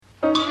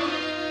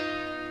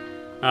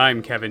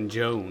I'm Kevin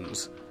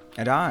Jones.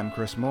 And I'm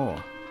Chris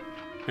Moore.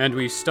 And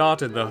we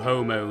started the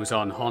Homos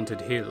on Haunted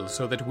Hill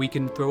so that we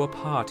can throw a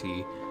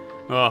party.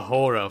 A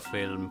horror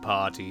film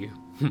party.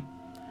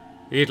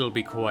 It'll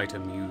be quite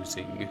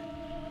amusing.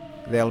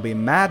 There'll be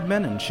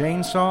madmen and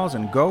chainsaws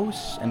and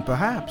ghosts and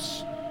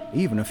perhaps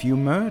even a few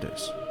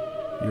murders.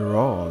 You're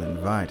all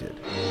invited.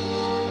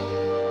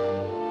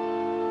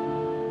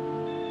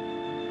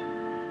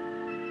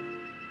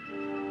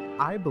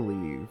 I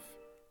believe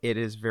it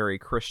is very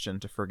Christian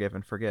to forgive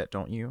and forget,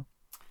 don't you?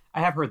 I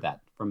have heard that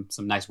from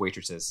some nice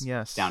waitresses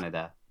down at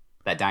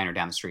that diner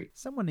down the street.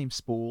 Someone named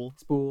Spool.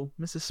 Spool.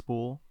 Mrs.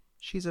 Spool.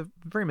 She's a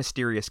very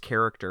mysterious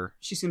character.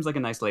 She seems like a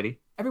nice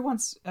lady.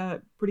 Everyone's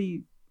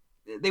pretty...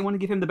 They want to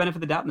give him the benefit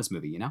of the doubt in this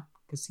movie, you know?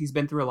 Because he's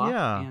been through a lot.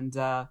 Yeah.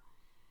 And,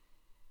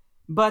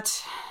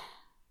 but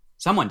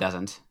someone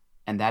doesn't.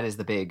 And that is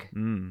the big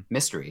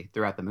mystery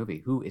throughout the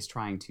movie. Who is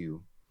trying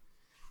to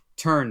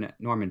turn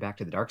Norman back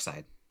to the dark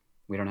side?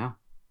 We don't know.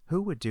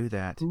 Who would do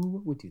that?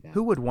 Who would do that?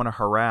 Who would want to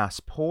harass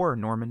poor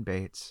Norman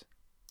Bates?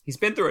 He's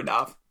been through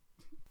enough.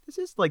 This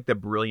is like the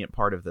brilliant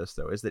part of this,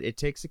 though, is that it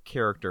takes a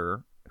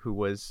character who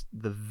was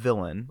the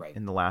villain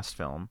in the last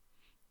film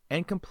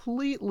and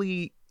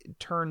completely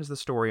turns the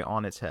story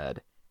on its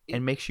head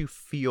and makes you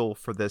feel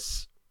for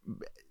this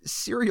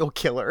serial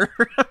killer.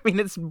 I mean,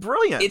 it's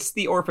brilliant. It's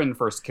the orphan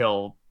first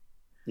kill,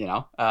 you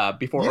know,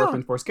 before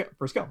orphan first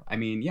kill. I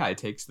mean, it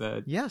takes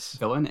the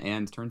villain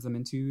and turns them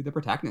into the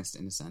protagonist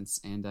in a sense.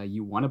 And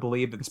you want to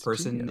believe that this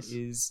person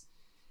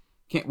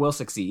will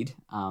succeed.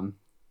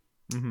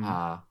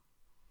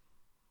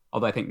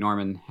 Although I think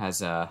Norman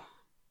has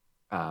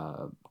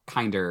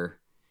kinder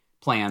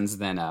plans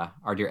than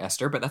our dear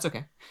Esther, but that's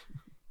okay.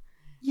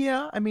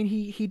 Yeah, I mean,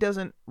 he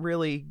doesn't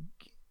really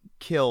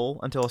kill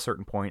until a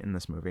certain point in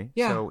this movie.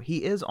 Yeah. So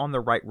he is on the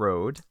right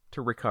road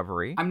to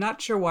recovery. I'm not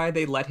sure why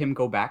they let him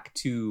go back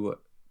to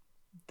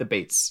the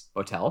Bates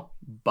Hotel,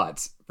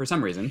 but for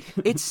some reason...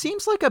 It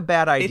seems like a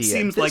bad idea. It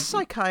seems this like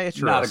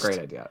psychiatrist, not a great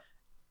idea.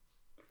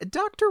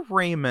 Dr.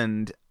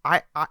 Raymond,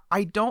 I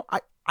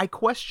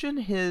question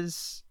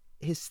his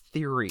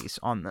theories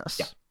on this.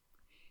 Yeah.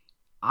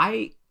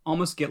 I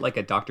almost get like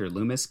a Dr.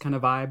 Loomis kind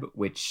of vibe,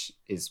 which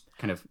is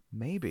kind of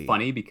maybe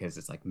funny because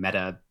it's like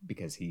meta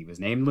because he was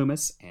named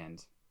Loomis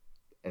and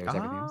there's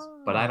everything else.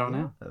 But I don't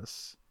know.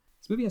 This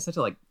movie has such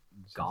a like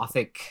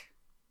gothic.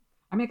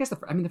 I mean, I guess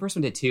the first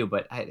one did too,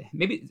 but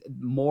maybe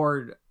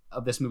more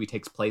of this movie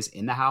takes place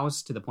in the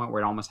house to the point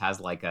where it almost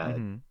has like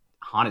a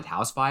haunted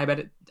house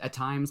vibe at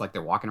times. Like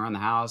they're walking around the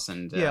house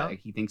and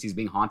he thinks he's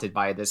being haunted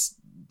by this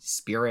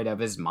spirit of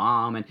his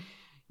mom, and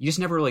you just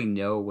never really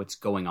know what's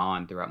going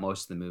on throughout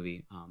most of the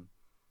movie. And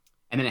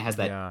then it has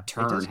that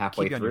turn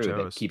halfway through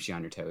that keeps you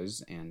on your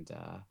toes. And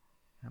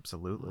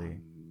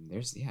absolutely,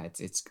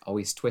 it's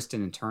always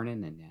twisting and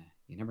turning, and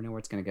you never know where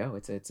it's going to go.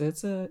 It's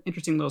a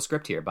interesting little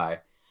script here by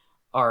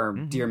our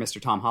dear Mr.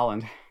 Tom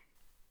Holland.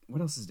 What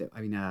else is it?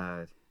 I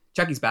mean,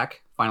 Chucky's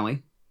back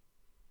finally.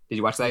 Did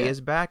you watch that? He yet? is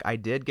back. I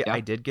did get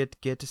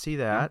to see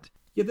that.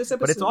 Yeah, this episode,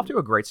 but it's off to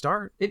a great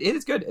start. It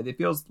is good. It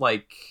feels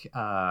like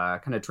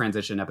kind of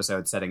transition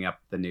episode setting up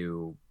the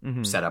new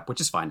setup, which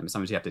is fine. I mean,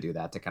 sometimes you have to do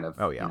that to kind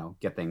of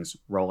get things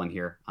rolling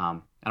here. I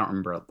don't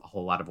remember a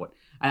whole lot of what,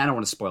 and I don't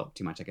want to spoil it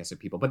too much, I guess, of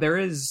people. But there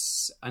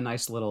is a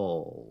nice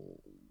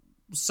little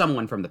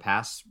someone from the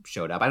past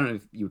showed up. I don't know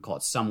if you would call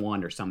it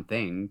someone or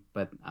something,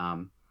 but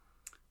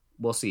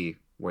we'll see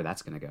where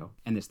that's going to go.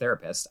 And this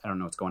therapist, I don't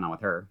know what's going on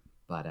with her,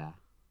 but.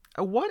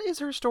 What is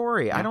her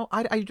story? Yeah.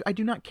 I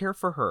do not care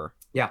for her.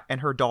 Yeah.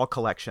 And her doll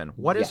collection.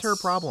 What is her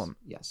problem?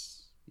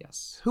 Yes.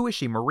 Who is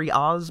she? Marie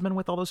Osmond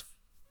with all those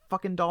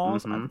fucking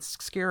dolls?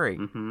 It's scary.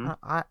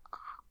 I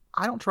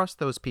don't trust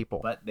those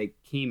people. But they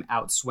came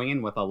out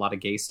swinging with a lot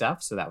of gay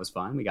stuff, so that was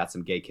fun. We got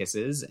some gay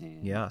kisses,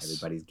 and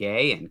everybody's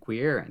gay and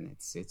queer, and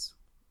it's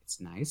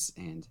nice.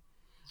 And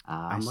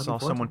I saw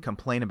someone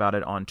complain about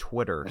it on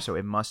Twitter, so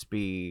it must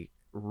be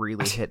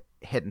really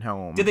hitting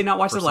home. Did they not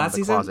watch the last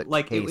season?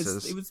 Like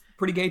cases. it was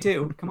pretty gay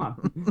too. Come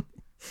on.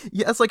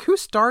 Yeah, it's like who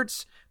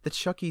starts the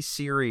Chucky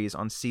series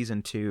on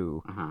season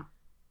 2?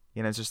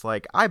 You know, it's just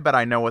like, I bet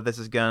I know what this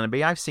is gonna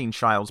be. I've seen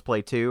Child's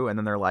Play 2, and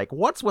then they're like,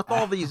 what's with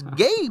all these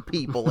gay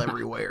people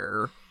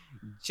everywhere?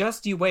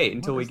 Just you wait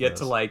until we get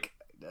to like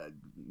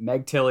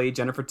Meg Tilly,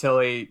 Jennifer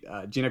Tilly,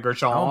 Gina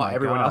Gershon,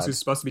 everyone else who's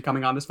supposed to be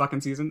coming on this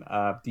fucking season.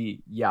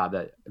 The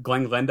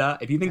Glenn Glenda.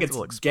 If you think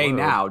it's gay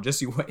now,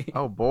 just you wait.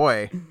 Oh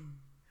boy.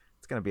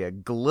 It's going to be a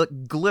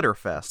glitter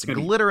fest.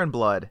 Glitter and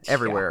blood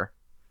everywhere.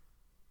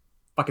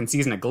 Fucking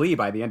season of Glee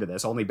by the end of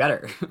this, only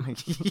better.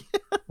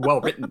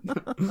 Well written.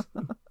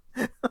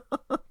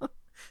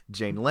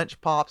 Jane Lynch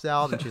pops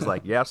out and she's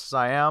like, yes,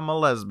 I am a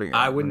lesbian.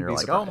 I wouldn't be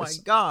like, surprised. oh my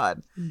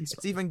God.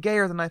 It's even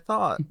gayer than I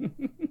thought.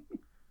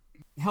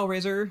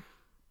 Hellraiser,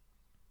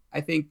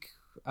 I think,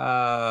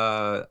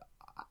 I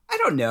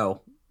don't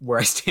know where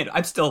I stand.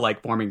 I'm still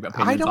like forming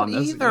opinions on this.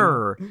 I don't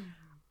either.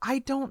 I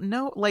don't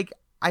know. Like,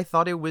 I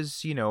thought it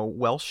was,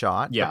 well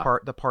shot. Yeah.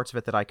 The parts of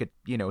it that I could,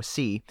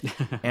 see.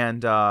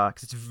 And,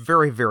 cause it's a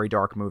very, very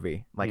dark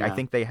movie. Like, I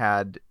think they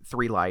had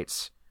 3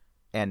 lights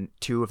and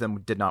 2 of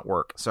them did not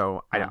work.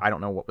 So I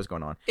don't know what was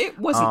going on. It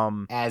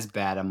wasn't as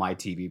bad on my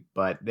TV,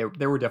 but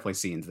there were definitely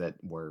scenes that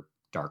were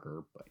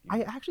darker. But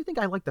I actually think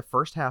I like the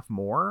first half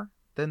more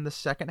than the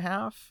second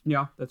half.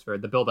 Yeah, that's fair.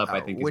 The build up,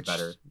 I think, is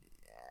better.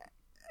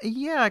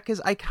 Yeah,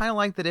 because I kind of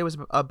like that it was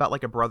about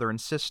like a brother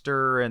and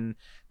sister, and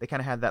they kind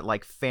of had that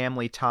like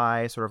family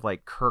tie, sort of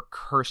like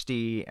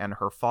Kirsty and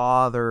her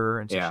father,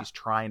 and so she's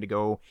trying to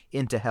go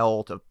into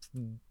hell to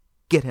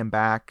get him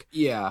back.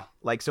 Yeah,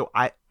 like so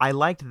I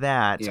liked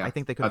that. Yeah. I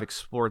think they could have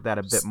explored that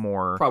a bit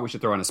more. Probably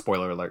should throw in a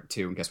spoiler alert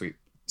too, in case we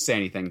say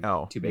anything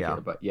too big here.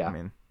 But yeah, I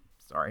mean,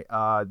 sorry.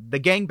 The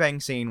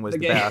gangbang scene was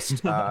the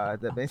best.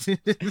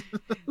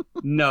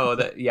 No,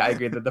 I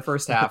agree that the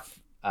first half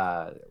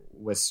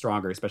was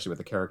stronger, especially with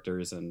the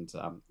characters, and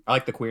I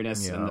like the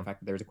queerness and the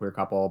fact that there's a queer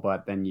couple,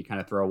 but then you kind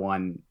of throw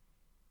one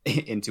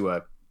into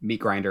a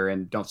meat grinder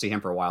and don't see him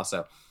for a while.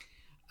 So,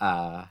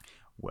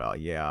 well,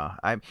 yeah,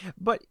 I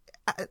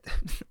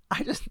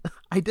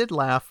did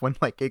laugh when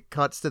like it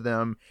cuts to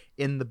them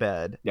in the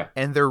bed,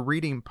 and they're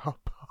reading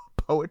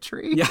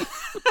poetry. Yeah,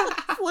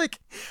 like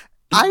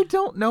I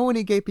don't know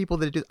any gay people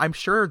that do. I'm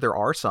sure there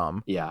are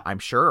some. Yeah, I'm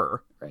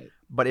sure. Right.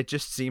 But it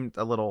just seemed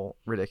a little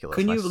ridiculous.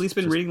 Couldn't you have at least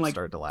been reading like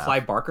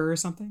Clive Barker or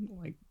something?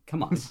 Like,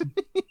 come on.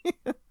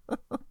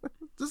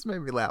 This made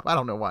me laugh. I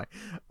don't know why.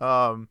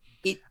 I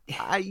mean,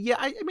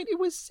 it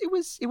was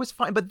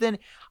fine. But then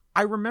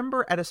I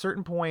remember at a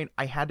certain point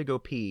I had to go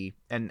pee,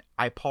 and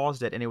I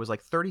paused it, and it was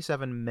like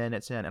 37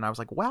 minutes in, and I was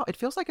like, wow, it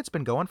feels like it's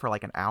been going for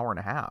like an hour and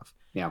a half.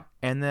 Yeah.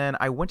 And then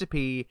I went to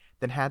pee,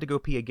 then had to go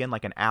pee again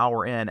like an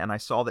hour in, and I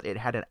saw that it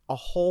had a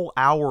whole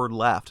hour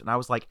left, and I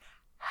was like,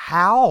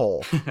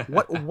 how?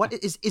 What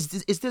is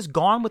this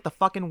Gone with the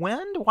fucking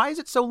Wind? Why is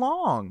it so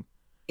long?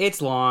 It's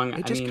long.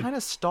 It just kind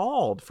of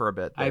stalled for a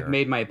bit there. I've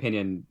made my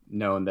opinion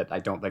known that I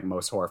don't think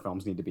most horror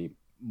films need to be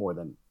more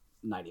than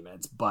 90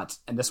 minutes,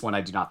 and this one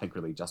I do not think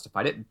really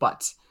justified it,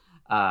 but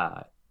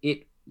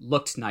it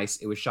looked nice.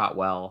 It was shot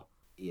well.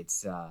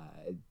 It's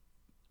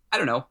I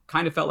don't know,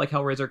 kind of felt like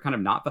Hellraiser, kind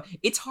of not. But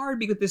it's hard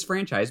with this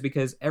franchise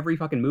because every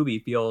fucking movie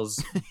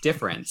feels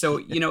different. So,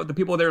 the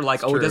people that are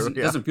like, it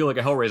doesn't feel like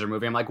a Hellraiser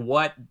movie. I'm like,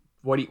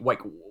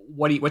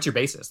 what's your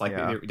basis? Like,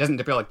 it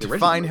doesn't feel like the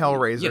original movie.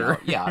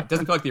 Hellraiser. It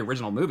doesn't feel like the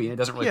original movie. And it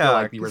doesn't really feel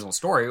like the original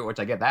story, which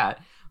I get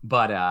that.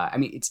 But, I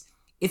mean,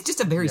 it's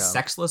just a very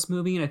sexless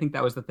movie. And I think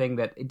that was the thing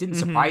that it didn't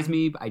surprise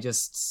me. I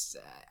just...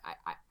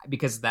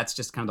 because that's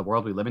just kind of the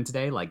world we live in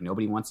today. Like,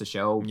 nobody wants to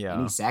show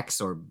any sex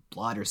or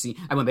blood or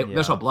semen. I mean,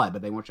 they'll show blood,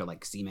 but they won't show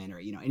like semen or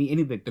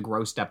any of the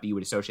gross stuff that you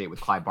would associate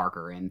with Clive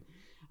Barker. And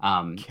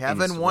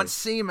Kevin wants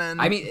semen.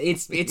 I mean,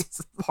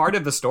 it's part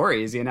of the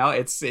stories.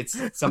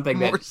 It's something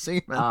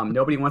that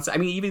nobody wants. I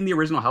mean, even the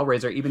original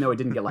Hellraiser, even though it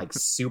didn't get like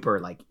super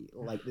like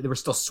there was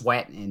still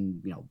sweat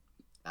and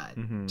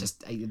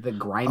just the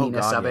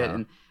griminess of it.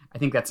 And I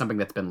think that's something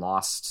that's been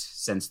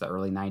lost since the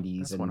early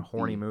 90s. That's one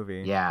horny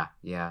movie. Yeah.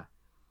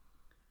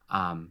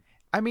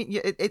 I mean,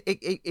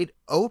 it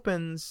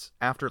opens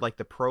after like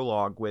the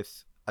prologue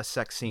with a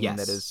sex scene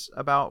that is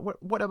about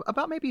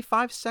about maybe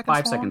 5 seconds.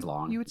 5 seconds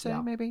long. You would say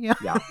maybe,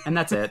 yeah, and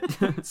that's it.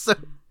 So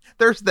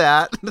there's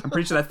that. I'm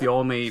pretty sure that's the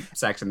only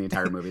sex in the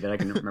entire movie that I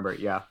can remember.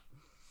 Yeah.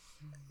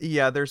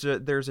 There's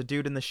a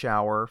dude in the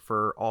shower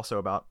for also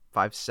about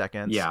 5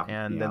 seconds. Yeah,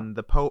 and then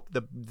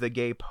the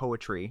gay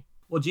poetry.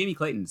 Well, Jamie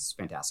Clayton's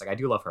fantastic. I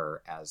do love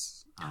her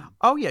as.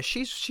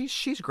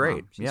 She's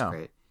great. She's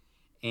great,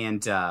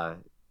 and.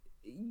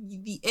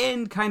 The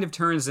end kind of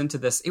turns into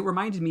this. It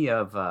reminded me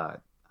of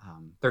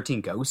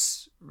 13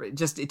 Ghosts.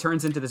 It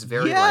turns into this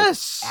very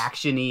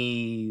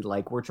action-y,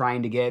 like we're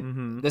trying to get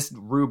this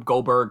Rube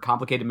Goldberg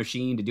complicated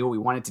machine to do what we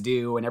want it to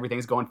do, and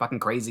everything's going fucking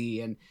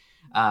crazy, and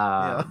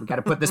we got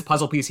to put this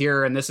puzzle piece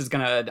here, and this is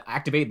gonna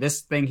activate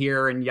this thing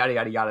here, and yada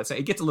yada yada. So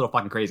it gets a little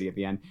fucking crazy at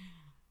the end.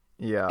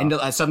 Yeah, and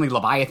suddenly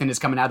Leviathan is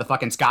coming out of the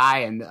fucking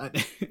sky, and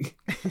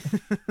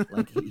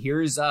like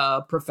here's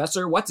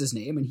Professor what's his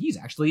name, and he's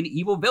actually an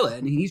evil villain,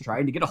 and he's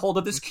trying to get a hold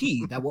of this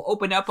key that will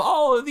open up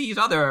all of these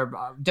other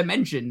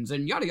dimensions,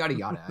 and yada yada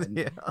yada.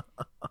 And,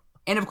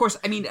 and of course,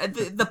 I mean,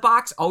 the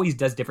box always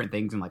does different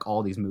things in like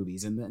all these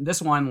movies, and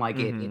this one, like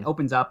it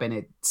opens up and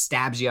it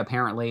stabs you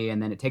apparently,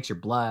 and then it takes your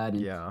blood,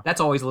 and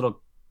that's always a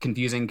little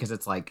confusing because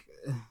it's like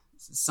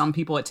some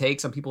people it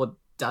takes, some people it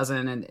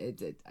doesn't,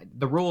 and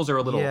the rules are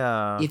a little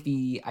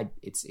iffy. I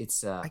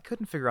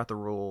couldn't figure out the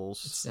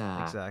rules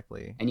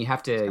exactly, and you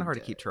have to. It's kind of hard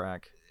to keep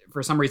track.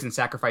 For some reason,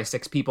 sacrifice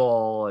 6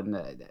 people, and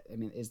I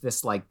mean, is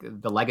this like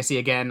the legacy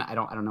again? I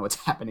don't know what's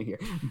happening here,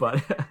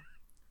 but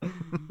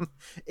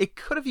it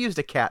could have used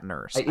a cat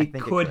nurse. I think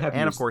could have,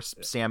 and of course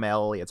Sam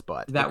Elliott's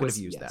butt. That could have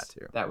used that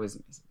too. That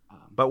was,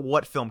 but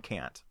what film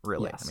can't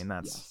really? Yes, I mean,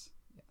 that's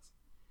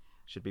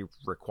should be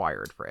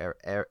required for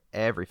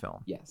every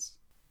film. Yes.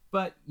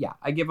 But yeah,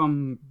 I give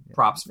them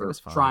props for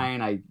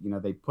trying.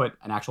 They put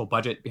an actual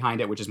budget behind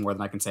it, which is more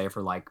than I can say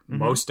for like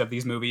most of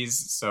these movies.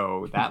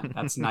 So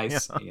that's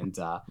nice. And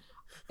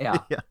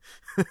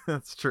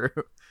that's true.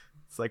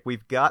 It's like,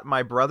 we've got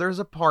my brother's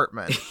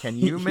apartment. Can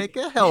you make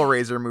a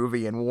Hellraiser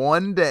movie in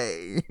one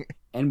day?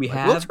 And we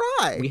we'll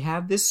try. We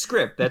have this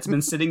script that's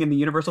been sitting in the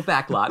Universal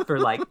backlot for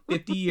like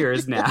 50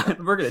 years now.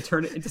 We're going to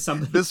turn it into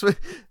something.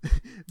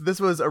 This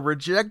was a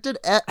rejected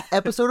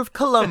episode of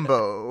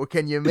Columbo.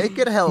 Can you make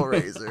it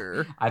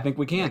Hellraiser? I think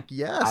we can. Like,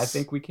 yes. I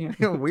think we can.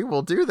 We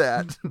will do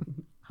that.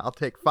 I'll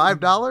take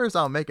 $5.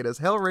 I'll make it as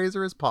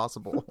Hellraiser as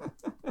possible.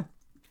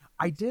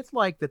 I did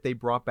like that they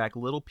brought back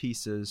little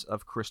pieces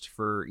of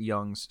Christopher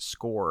Young's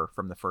score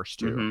from the first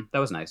two. Mm-hmm. That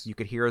was nice. You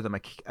could hear them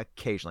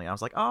occasionally. I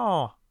was like,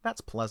 oh, that's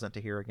pleasant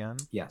to hear again.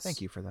 Yes.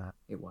 Thank you for that.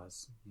 It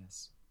was.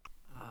 Yes.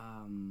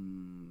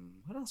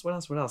 What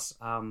else?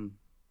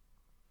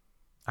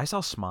 I saw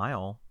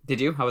Smile.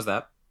 Did you? How was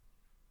that?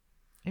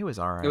 It was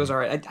all right. It was all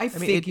right. I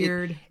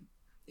figured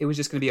it was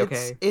just going to be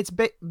okay. It's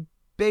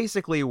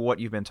basically what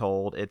you've been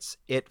told. It's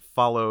It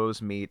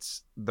Follows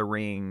meets The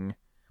Ring.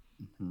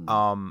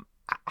 Mm-hmm.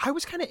 I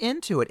was kind of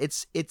into it.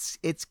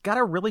 It's got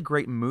a really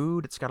great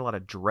mood. It's got a lot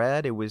of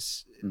dread. It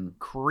was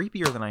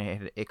creepier than I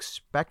had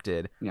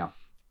expected. Yeah.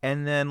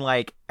 And then,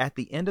 like, at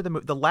the end of the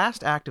movie, the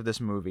last act of this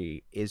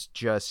movie is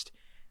just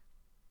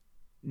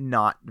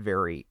not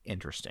very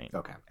interesting.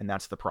 Okay. And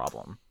that's the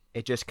problem.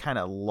 It just kind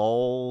of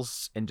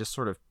lulls and just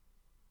sort of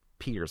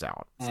peters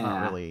out. It's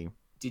not really...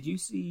 Did you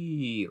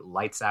see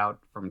Lights Out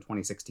from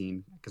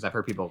 2016? Because I've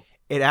heard people...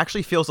 It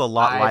actually feels a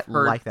lot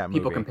like that movie.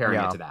 People comparing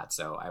it to that,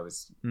 so I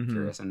was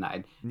curious. And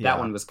that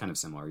one was kind of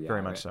similar. Yeah,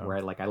 very much so. Where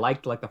I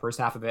liked the first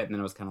half of it, and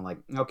then it was kind of like,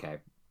 okay,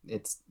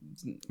 it's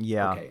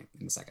okay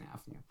in the second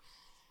half. Yeah.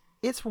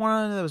 It's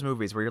one of those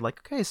movies where you're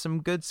like, okay,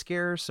 some good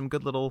scares, some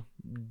good little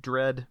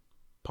dread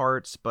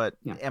parts, but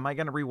am I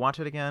going to rewatch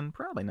it again?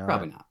 Probably not.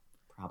 Probably not.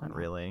 Not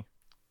really.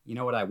 You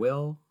know what I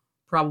will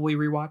probably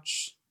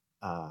rewatch?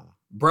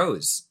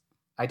 Bros.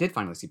 I did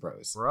finally see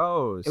Bros.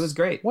 Bros. It was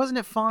great. Wasn't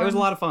it fun? It was a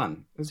lot of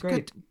fun. It was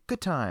great.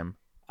 Good time.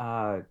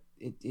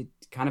 It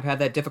kind of had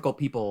that difficult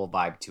people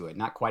vibe to it.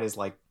 Not quite as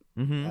like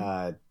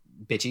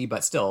bitchy,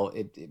 but still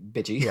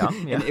bitchy. Yeah.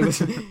 And it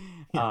was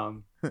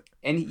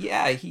and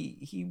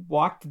he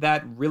walked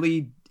that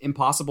really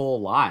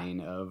impossible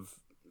line of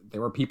there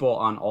were people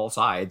on all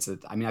sides.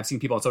 I mean, I've seen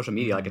people on social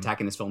media like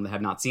attacking this film that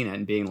have not seen it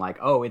and being like,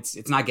 "Oh, it's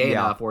not gay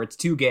enough, or it's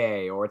too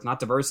gay, or it's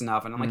not diverse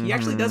enough." And I'm like, he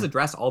actually does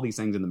address all these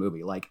things in the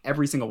movie. Like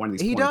every single one of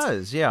these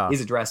points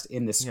is addressed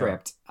in this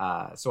script.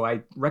 So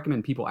I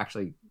recommend people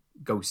actually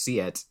go see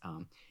it,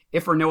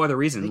 if for no other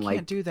reason. They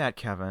can't do that,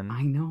 Kevin.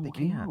 I know they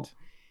can't. I know.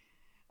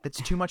 It's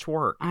too much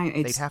work.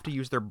 They'd have to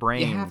use their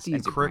brains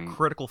and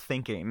critical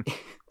thinking.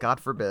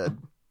 God forbid.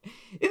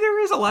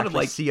 There is a lot of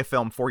like see a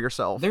film for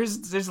yourself.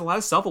 There's a lot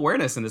of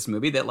self-awareness in this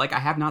movie that like I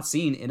have not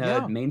seen in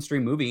a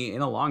mainstream movie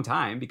in a long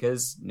time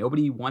because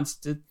nobody wants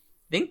to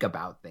think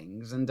about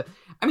things. And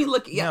I mean,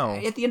 look,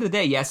 at the end of the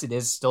day, yes, it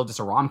is still just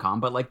a rom-com,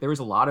 but like there was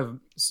a lot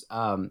of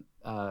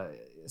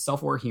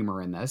self-aware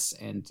humor in this,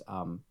 and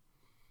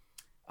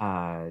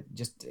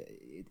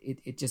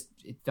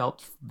it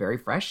felt very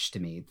fresh to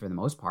me for the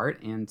most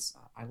part, and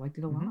I liked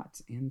it a lot.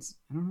 And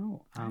I don't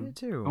know, I did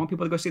too. I want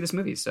people to go see this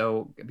movie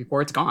so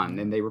before it's gone,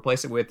 and they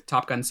replace it with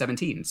Top Gun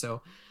 17.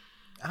 So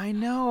I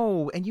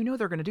know, and you know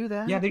they're going to do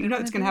that. Yeah, you know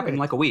it's going to happen in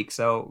like a week.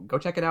 So go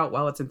check it out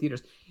while it's in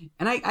theaters.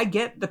 And I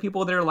get the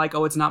people that are like,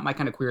 oh, it's not my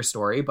kind of queer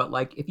story, but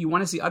like if you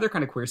want to see other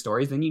kind of queer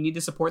stories, then you need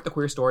to support the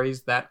queer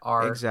stories that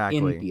are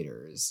in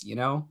theaters. You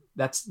know,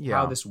 that's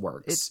how this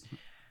works.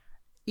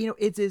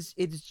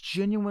 It's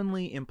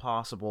genuinely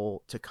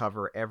impossible to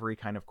cover every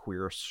kind of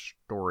queer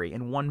story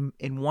in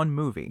one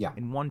movie. Yeah.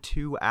 In one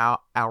 2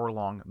 hour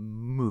long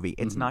movie.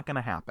 It's not going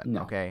to happen.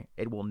 No. Okay,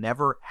 it will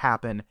never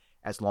happen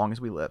as long as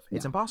we live.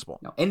 It's impossible.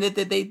 No. And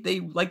they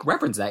like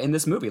reference that in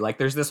this movie. Like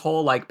there's this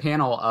whole like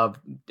panel of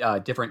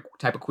different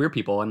type of queer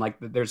people, and like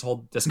there's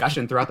whole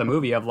discussion throughout the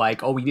movie of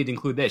like, oh, we need to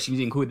include this, you need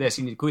to include this,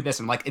 you need to include this,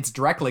 and like it's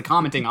directly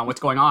commenting on what's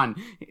going on,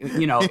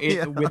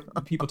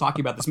 with people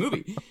talking about this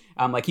movie.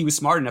 Like he was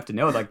smart enough to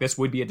know like this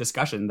would be a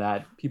discussion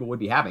that people would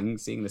be having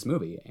seeing this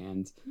movie,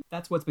 and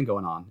that's what's been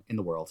going on in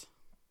the world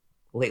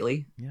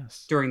lately.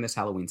 Yes, during this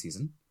Halloween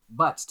season.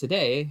 But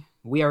today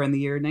we are in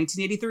the year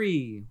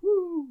 1983.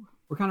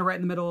 We're kind of right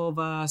in the middle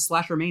of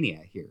slasher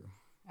mania here.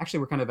 Actually,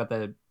 we're kind of at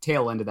the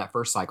tail end of that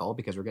first cycle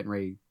because we're getting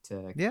ready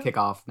to kick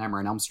off Nightmare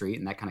on Elm Street,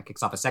 and that kind of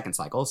kicks off a second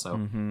cycle. So,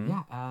 in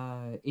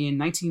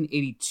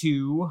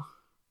 1982,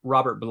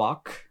 Robert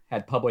Bloch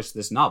had published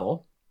this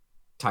novel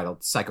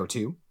titled Psycho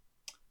 2,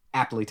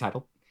 aptly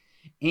titled.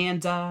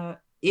 And I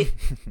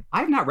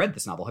have not read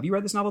this novel. Have you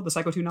read this novel, the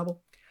Psycho 2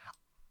 novel?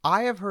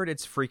 I have heard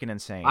it's freaking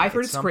insane. I've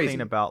heard it's something crazy.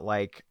 About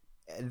like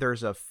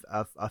there's a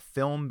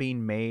film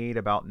being made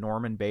about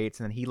Norman Bates,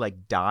 and then he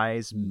like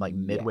dies like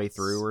midway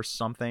through or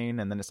something,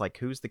 and then it's like,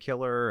 who's the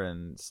killer?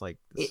 And it's like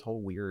this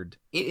whole weird.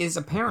 It is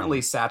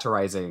apparently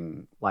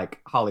satirizing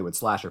like Hollywood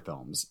slasher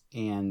films,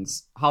 and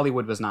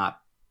Hollywood was not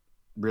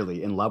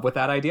really in love with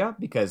that idea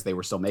because they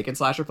were still making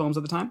slasher films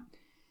at the time.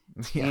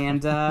 Yeah.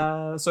 And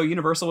so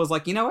Universal was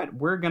like, you know what,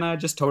 we're gonna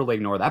just totally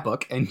ignore that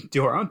book and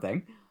do our own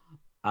thing.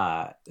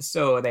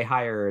 So they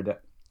hired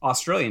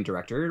Australian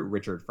director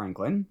Richard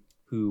Franklin,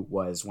 who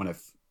was one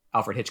of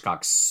Alfred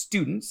Hitchcock's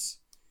students.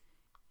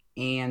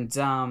 And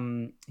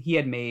he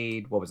had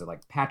made, what was it,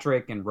 like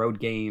Patrick and Road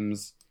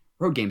Games.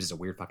 Road Games is a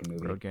weird fucking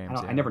movie. Road Games,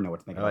 I never know what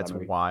to think about that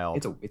movie. It's wild.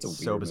 It's a weird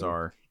so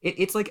bizarre.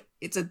 It's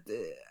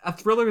a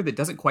thriller that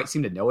doesn't quite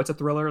seem to know it's a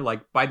thriller.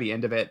 Like by the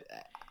end of it,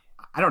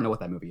 I don't know what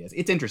that movie is.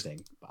 It's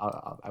interesting.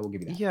 I will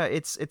give you that. Yeah,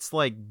 it's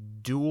like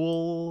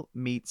Duel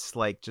meets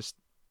like just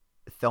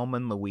Thelma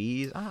and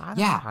Louise. I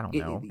don't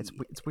know.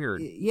 It's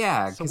weird.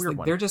 Yeah, because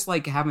like, they're just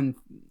like having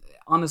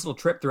on this little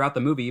trip throughout the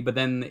movie, but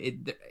then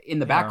in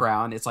the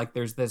background, it's like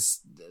there's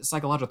this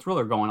psychological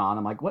thriller going on.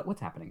 I'm like,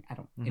 what's happening? I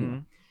don't.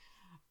 Anyway.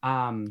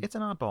 It's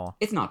an oddball.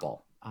 It's an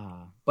oddball.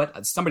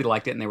 But somebody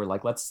liked it, and they were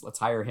like, let's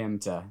hire him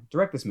to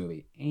direct this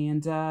movie.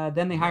 And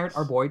then they hired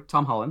our boy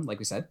Tom Holland, like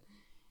we said,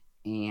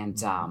 and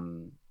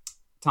Tom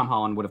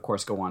Holland would of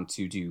course go on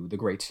to do the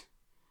great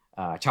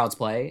Child's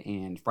Play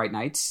and Fright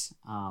Night,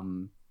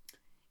 and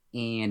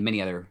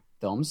many other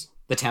films.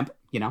 The Temp,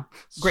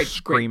 great.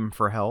 Scream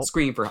for help.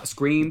 Scream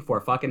for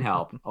fucking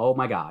help. Oh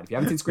my god! If you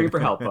haven't seen Scream for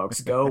Help,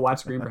 folks, go watch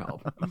Scream for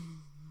Help.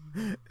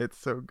 It's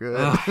so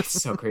good. It's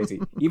so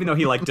crazy. Even though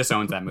he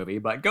disowns that movie,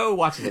 but go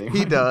watch it anyway.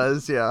 He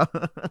does, yeah.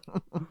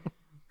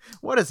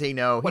 What does he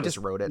know? He just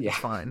wrote it. Yeah. It's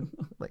fine.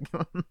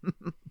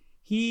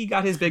 He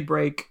got his big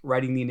break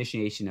writing The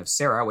Initiation of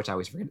Sarah, which I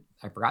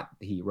forgot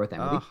he wrote that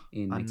movie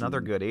in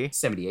another goodie.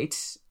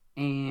 78.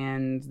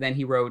 And then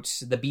he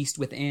wrote The Beast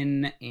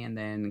Within, and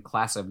then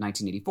Class of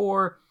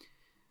 1984.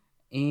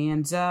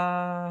 And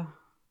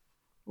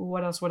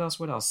what else?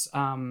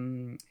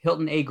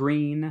 Hilton A.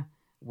 Green,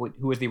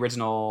 who was the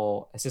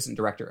original assistant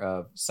director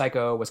of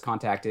Psycho, was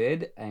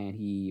contacted, and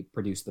he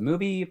produced the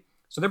movie.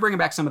 So they're bringing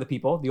back some of the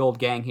people, the old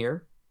gang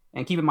here.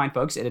 And keep in mind,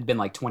 folks, it had been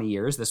like 20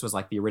 years. This was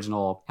like the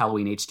original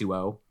Halloween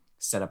H2O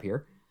setup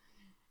here.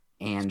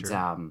 And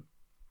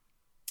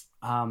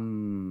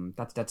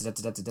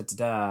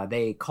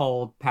they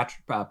called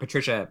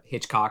Patricia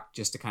Hitchcock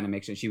just to kind of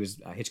make sure she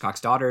was Hitchcock's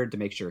daughter, to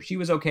make sure she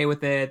was okay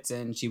with it.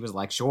 And she was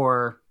like,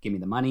 sure, give me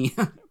the money.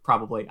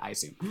 Probably, I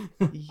assume.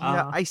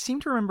 Yeah, I seem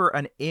to remember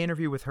an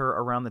interview with her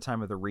around the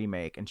time of the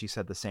remake, and she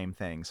said the same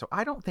thing. So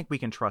I don't think we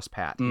can trust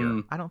Pat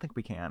here. I don't think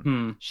we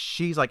can.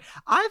 She's like,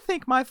 I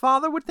think my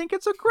father would think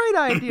it's a great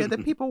idea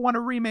that people want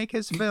to remake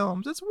his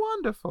films. It's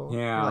wonderful.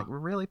 Yeah. You're like,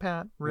 really,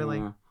 Pat? Really?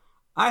 Yeah.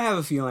 I have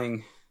a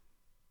feeling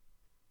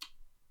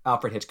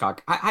Alfred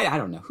Hitchcock. I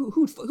don't know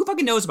who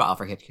fucking knows about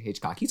Alfred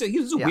Hitchcock. He's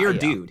a weird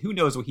dude. Who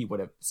knows what he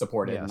would have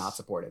supported and not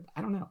supported?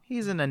 I don't know.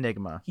 He's an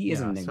enigma. He is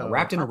an enigma,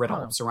 wrapped in a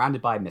riddle,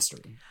 surrounded by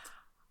mystery.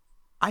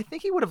 I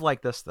think he would have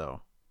liked this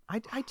though. I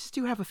just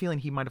do have a feeling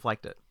he might have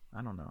liked it.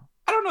 I don't know.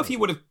 I don't know if he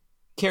would have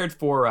cared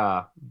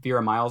for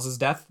Vera Miles'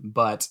 death,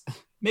 but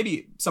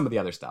maybe some of the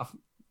other stuff.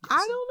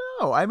 I don't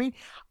know. I mean,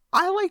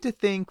 I like to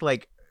think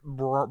like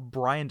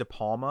Brian De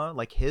Palma,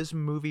 like his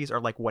movies are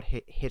like what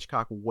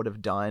Hitchcock would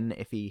have done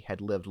if he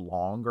had lived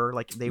longer.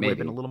 Like they would have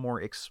been a little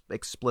more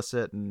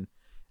explicit and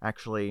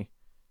actually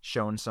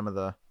shown some of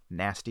the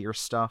nastier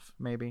stuff.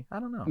 Maybe. I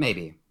don't know.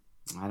 Maybe.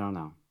 I don't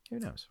know. Who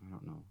knows? I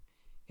don't know.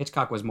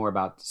 Hitchcock was more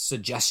about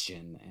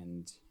suggestion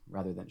and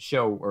rather than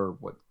show, or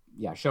what?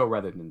 Yeah, show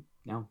rather than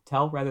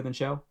tell rather than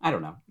show. I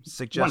don't know.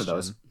 Suggestion. One of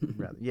those.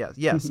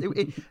 Yes.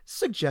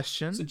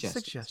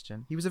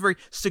 Suggestion. He was a very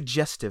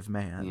suggestive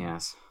man.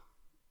 Yes.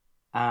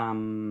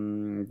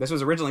 This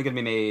was originally going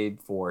to be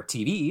made for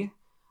TV,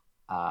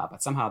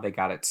 but somehow they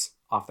got it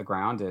off the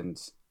ground and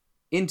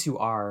into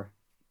a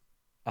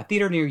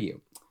theater near you.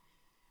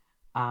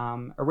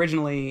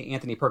 Originally,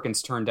 Anthony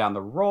Perkins turned down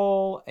the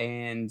role,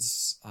 and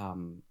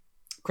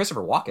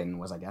Christopher Walken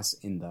was, I guess,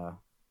 in the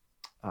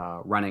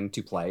running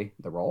to play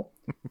the role.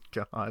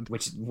 God,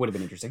 which would have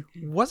been interesting.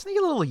 Wasn't he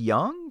a little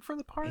young for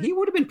the part? He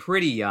would have been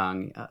pretty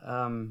young.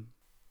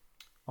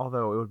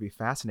 Although it would be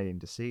fascinating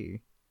to see.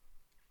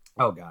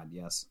 Oh God,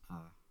 yes.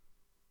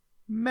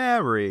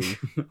 Mary,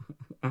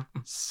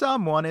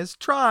 someone is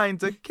trying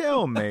to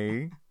kill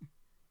me.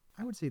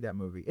 I would see that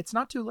movie. It's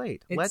not too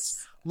late.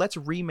 Let's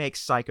remake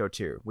Psycho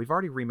 2. We've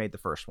already remade the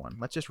first one.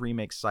 Let's just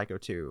remake Psycho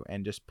 2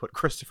 and just put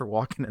Christopher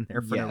Walken in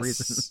there for no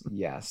reason.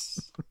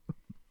 Yes.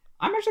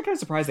 I'm actually kind of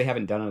surprised they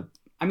haven't done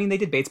I mean, they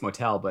did Bates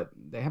Motel, but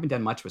they haven't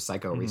done much with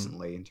Psycho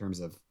recently in terms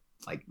of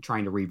like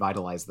trying to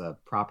revitalize the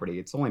property.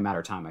 It's only a matter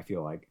of time, I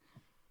feel like.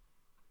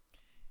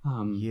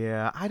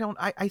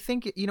 I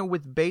think,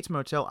 with Bates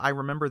Motel, I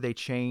remember they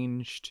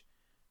changed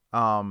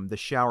the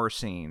shower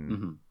scene.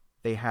 Mm-hmm.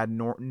 They had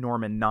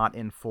Norman not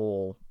in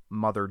full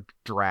mother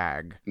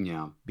drag.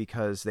 Yeah.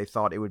 Because they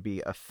thought it would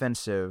be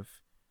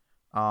offensive.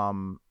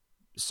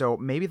 So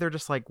maybe they're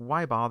just like,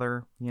 why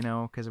bother?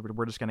 Because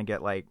we're just going to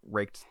get like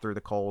raked through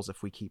the coals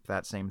if we keep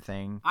that same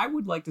thing. I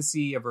would like to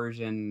see a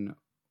version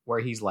where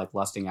he's like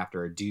lusting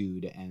after a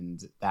dude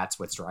and that's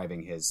what's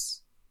driving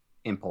his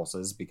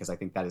impulses, because I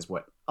think that is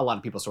what a lot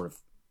of people sort of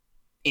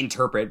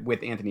interpret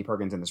with Anthony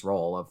Perkins in this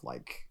role of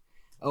like,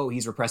 oh,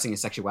 he's repressing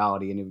his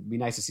sexuality, and it would be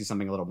nice to see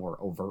something a little more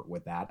overt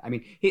with that. I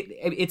mean,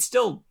 it's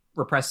still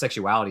repressed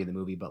sexuality in the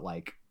movie, but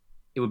like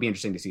it would be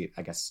interesting to see it,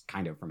 I guess,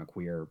 kind of from a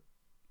queer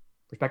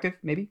perspective,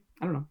 maybe.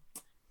 I don't know.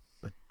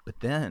 But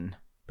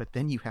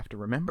then you have to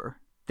remember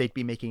they'd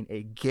be making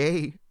a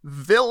gay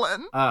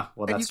villain. Well,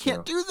 that's and you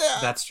can't do that.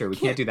 That's true. We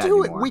can't do that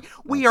do anymore.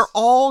 We are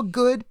all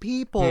good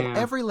people. Yeah.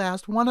 Every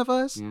last one of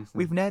us. Yeah.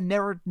 We've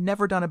never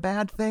done a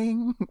bad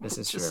thing. This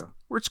is true.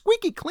 We're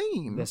squeaky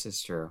clean. This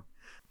is true.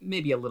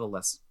 Maybe a little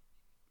less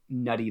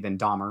nutty than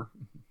Dahmer.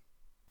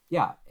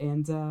 Yeah,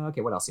 and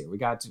okay, what else here? We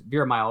got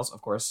Vera Miles,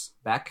 of course,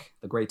 back,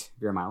 the great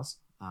Vera Miles.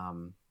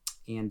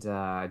 And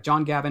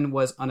John Gavin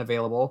was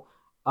unavailable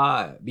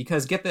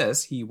because, get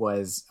this, he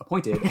was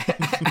appointed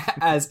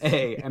as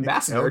a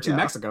ambassador to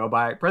Mexico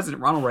by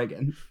President Ronald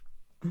Reagan.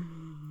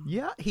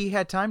 Yeah, he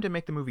had time to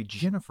make the movie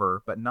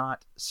Jennifer, but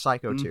not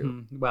Psycho 2.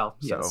 Mm-hmm. Well,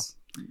 yes.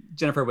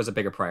 Jennifer was a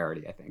bigger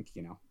priority, I think,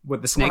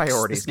 with the snakes.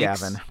 Priorities,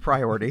 Gavin.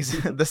 Priorities.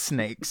 The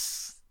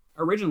snakes.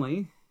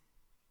 Originally,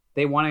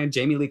 they wanted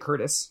Jamie Lee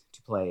Curtis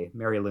to play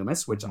Mary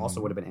Loomis, which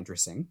also would have been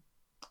interesting.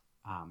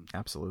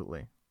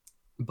 Absolutely.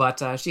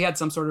 But she had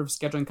some sort of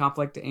scheduling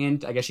conflict,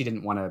 and I guess she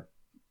didn't want to,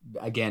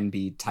 again,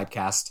 be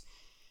typecast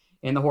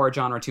in the horror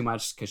genre too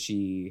much because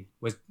she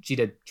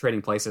did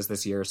Trading Places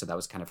this year, so that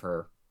was kind of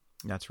her.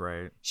 That's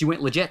right. She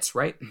went legit,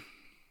 right?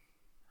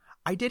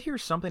 I did hear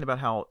something about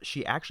how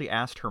she actually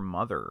asked her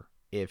mother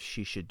if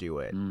she should do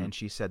it, and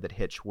she said that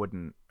Hitch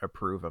wouldn't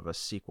approve of a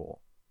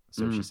sequel.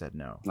 So she said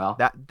no. Well,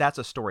 that's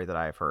a story that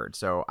I've heard.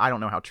 So I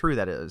don't know how true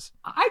that is.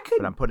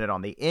 But I'm putting it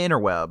on the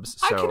interwebs.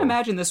 So I can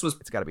imagine it's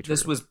got to be true.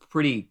 This was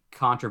pretty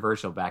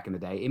controversial back in the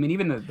day. I mean,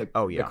 even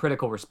the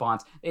critical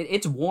response,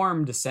 it's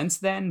warmed since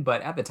then.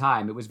 But at the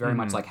time, it was very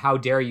much like, how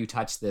dare you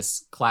touch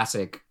this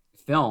classic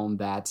film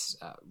that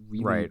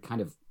really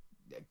kind of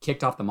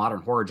kicked off the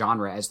modern horror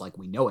genre as like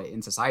we know it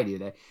in society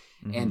today,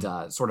 and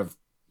sort of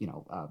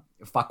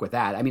fuck with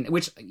that. I mean,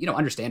 which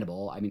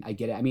understandable. I mean, I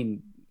get it. I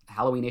mean,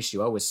 Halloween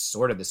H2O was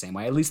sort of the same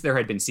way. At least there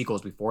had been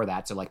sequels before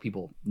that, so like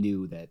people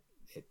knew that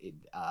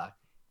I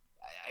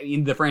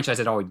mean, the franchise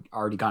had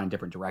already gone in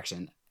different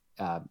directions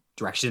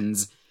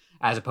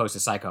as opposed to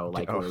Psycho,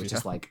 like where it was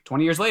just like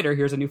 20 years later,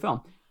 here's a new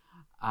film.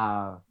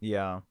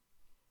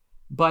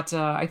 But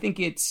I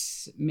think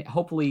it's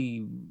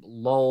hopefully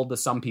lulled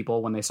some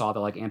people when they saw that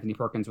like Anthony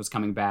Perkins was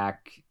coming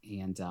back,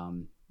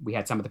 and we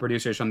had some of the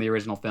producers from the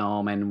original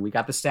film, and we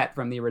got the set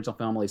from the original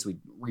film. At least we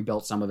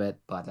rebuilt some of it,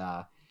 but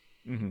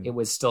it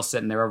was still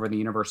sitting there over the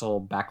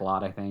Universal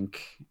backlot, I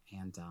think.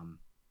 And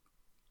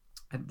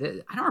I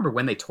don't remember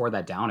when they tore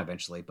that down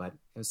eventually, but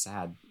it was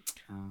sad.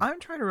 I'm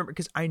trying to remember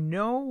because I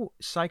know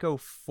Psycho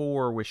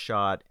 4 was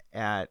shot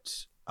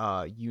at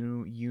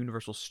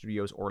Universal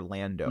Studios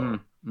Orlando,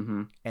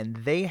 and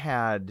they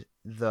had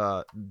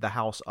the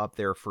house up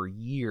there for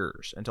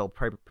years until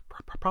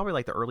probably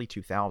like the early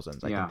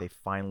 2000s. I think they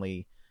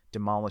finally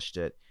demolished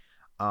it.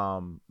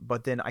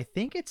 But then I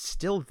think it's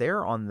still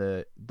there on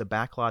the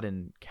backlot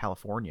in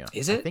California.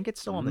 Is it? I think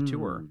it's still on the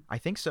tour. I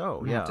think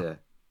so.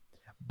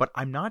 But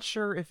I'm not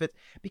sure if it,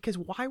 because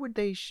why would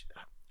they?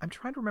 I'm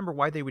trying to remember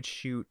why they would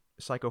shoot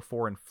Psycho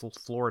 4 in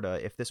Florida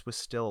if this was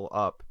still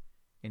up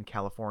in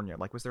California.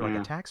 Like, was there like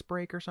a tax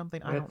break or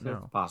something? I don't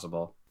know.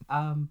 Possible.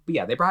 But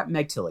yeah, they brought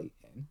Meg Tilly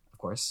in, of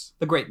course,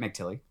 the great Meg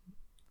Tilly,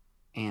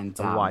 and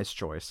a wise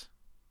choice.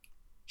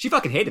 She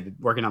fucking hated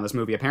working on this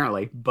movie,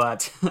 apparently,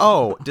 but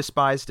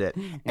despised it.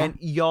 And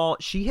y'all,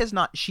 she had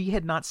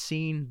not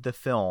seen the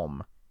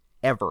film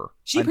ever.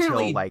 She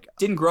apparently until, like,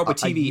 didn't grow up with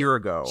TV a year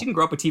ago. She didn't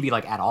grow up with TV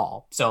like at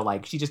all. So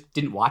like she just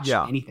didn't watch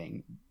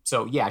anything.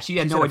 So yeah, she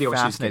had no idea what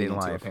she was getting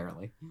into,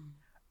 apparently.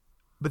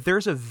 But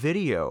there's a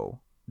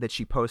video that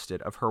she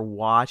posted of her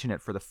watching it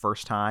for the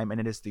first time, and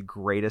it is the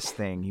greatest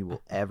thing you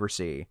will ever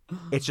see.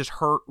 It's just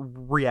her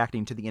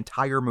reacting to the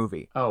entire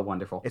movie. Oh,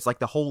 wonderful. It's like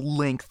the whole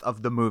length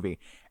of the movie.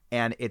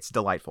 And it's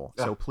delightful.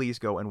 So please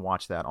go and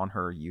watch that on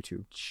her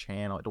YouTube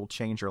channel. It'll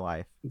change your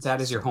life.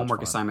 That is your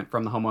homework assignment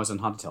from the Homos and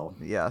Haunted Hill.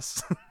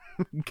 Yes.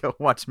 Go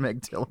watch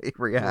Meg Tilly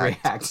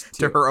react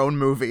to her own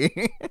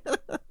movie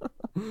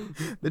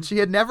that she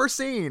had never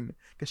seen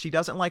because she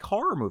doesn't like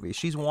horror movies.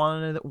 She's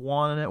one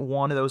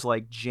of those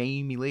like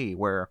Jamie Lee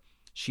where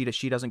she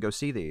doesn't go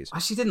see these.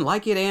 She didn't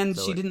like it, and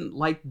she didn't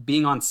like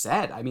being on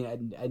set. I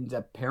mean, and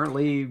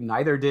apparently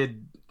neither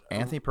did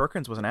Anthony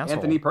Perkins. Was an asshole.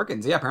 Anthony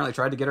Perkins, apparently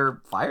tried to get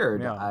her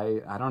fired. Yeah.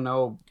 I don't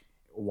know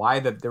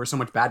why there was so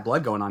much bad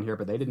blood going on here,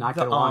 but they did not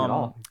get along at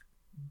all.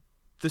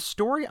 The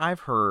story I've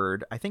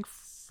heard, I think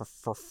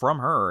from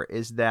her,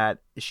 is that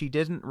she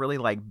didn't really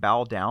like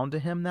bow down to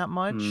him that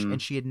much,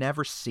 and she had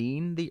never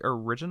seen the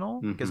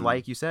original because,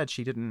 like you said,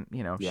 she didn't.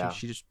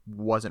 She just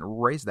wasn't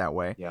raised that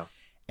way. Yeah,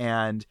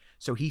 and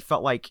so he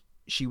felt like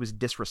she was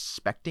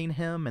disrespecting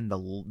him and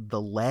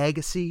the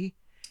legacy,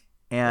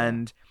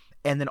 and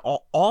then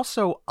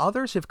also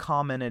others have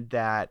commented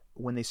that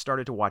when they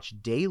started to watch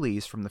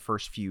dailies from the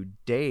first few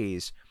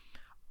days,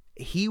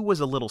 he was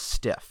a little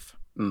stiff.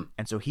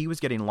 And so he was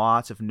getting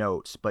lots of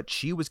notes, but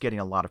she was getting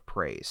a lot of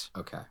praise.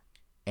 Okay.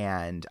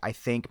 And I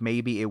think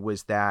maybe it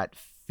was that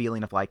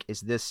feeling of like,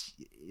 is this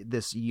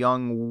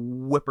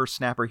young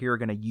whippersnapper here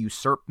going to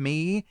usurp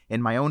me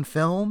in my own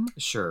film?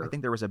 Sure. I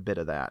think there was a bit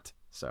of that.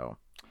 So,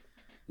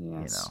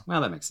 yes.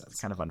 Well, that makes sense.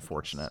 It's kind of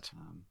unfortunate.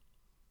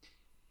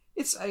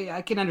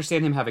 I can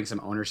understand him having some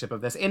ownership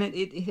of this, and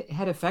it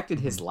had affected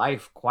his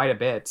life quite a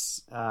bit.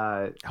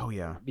 Oh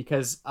yeah,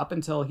 because up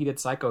until he did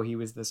Psycho, he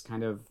was this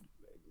kind of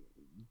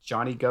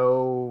Johnny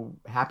Go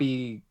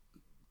happy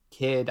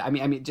kid. I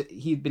mean,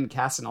 he'd been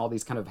cast in all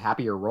these kind of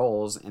happier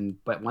roles,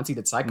 but once he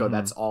did Psycho,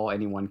 that's all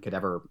anyone could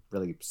ever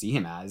really see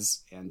him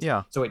as, and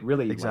so it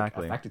really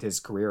affected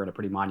his career in a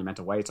pretty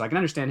monumental way. So I can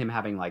understand him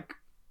having like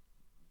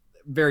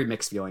very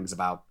mixed feelings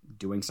about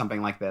doing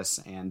something like this,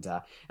 and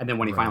then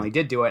when he finally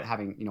did do it,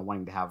 having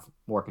wanting to have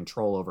more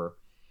control over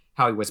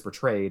how he was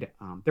portrayed.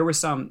 There was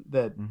some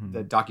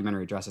the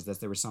documentary addresses this.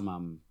 There was some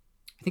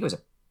I think it was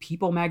a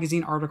People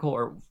magazine article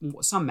or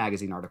some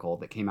magazine article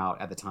that came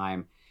out at the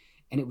time.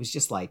 And it was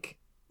just like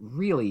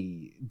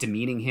really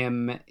demeaning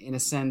him in a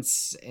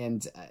sense.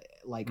 And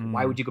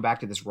why would you go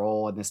back to this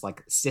role and this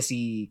like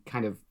sissy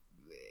kind of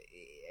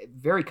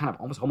very kind of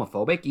almost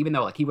homophobic, even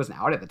though like he wasn't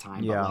out at the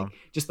time, but like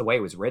just the way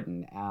it was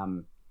written.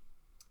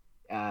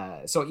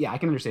 So yeah, I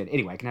can understand.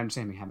 Anyway, I can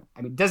understand him having,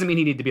 it doesn't mean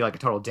he needed to be like a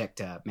total dick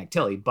to Meg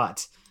Tilly,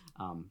 but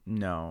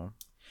no.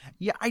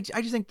 Yeah, I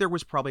just think there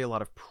was probably a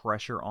lot of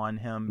pressure on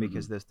him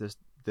because this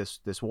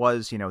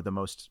was, the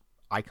most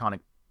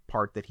iconic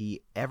part that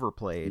he ever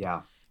played,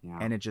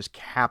 and it just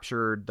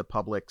captured the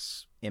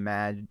public's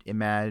imagination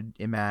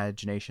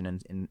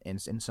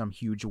in some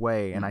huge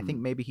way. And I think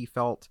maybe he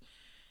felt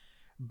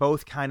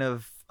both kind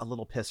of a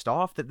little pissed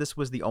off that this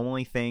was the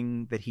only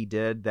thing that he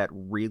did that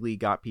really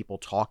got people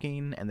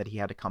talking, and that he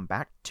had to come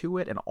back to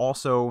it, and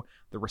also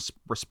the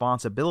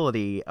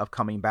responsibility of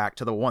coming back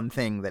to the one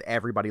thing that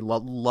everybody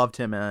loved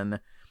him in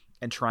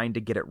and trying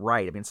to get it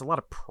right. I mean, it's a lot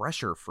of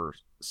pressure for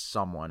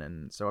someone,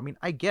 and so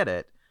I get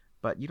it.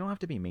 But you don't have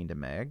to be mean to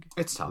Meg.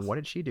 It's tough. What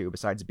did she do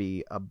besides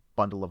be a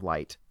bundle of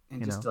light?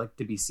 And just like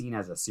to be seen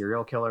as a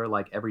serial killer,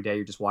 like every day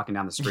you're just walking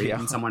down the street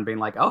and someone being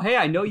like, "Oh, hey,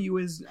 I know you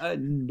as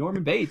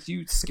Norman Bates.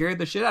 You scared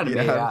the shit out of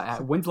me.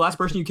 When's the last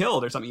person you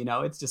killed or something?"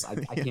 It's just I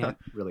can't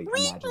really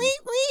imagine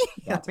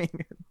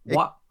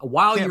that.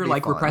 While you're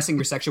like repressing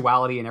your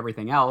sexuality and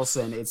everything else,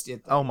 and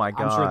oh my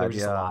god, I'm sure there's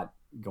just a lot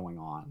going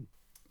on.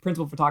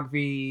 Principal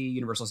photography,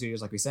 Universal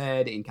Studios, like we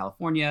said, in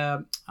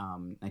California,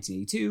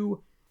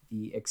 1982.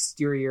 The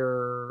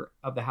exterior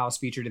of the house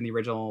featured in the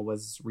original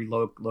was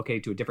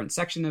relocated to a different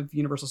section of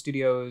Universal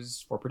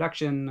Studios for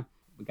production.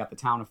 We got the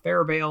town of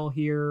Fairvale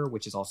here,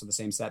 which is also the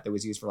same set that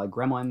was used for like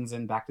Gremlins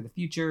and Back to the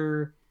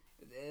Future.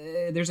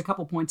 There's a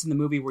couple points in the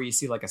movie where you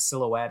see like a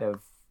silhouette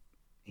of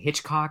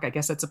Hitchcock, I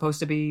guess that's supposed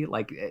to be.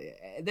 Like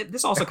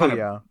this also kind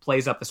of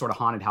plays up the sort of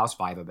haunted house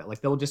vibe of it.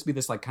 Like there'll just be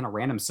this like kind of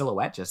random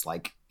silhouette just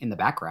like in the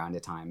background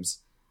at times.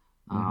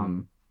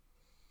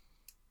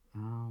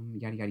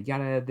 Yada yada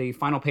yada. The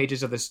final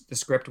pages of the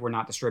script were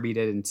not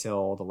distributed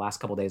until the last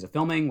couple days of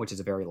filming, which is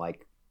a very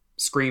like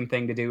Scream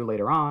thing to do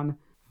later on.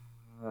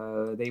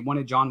 They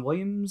wanted John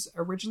Williams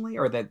originally,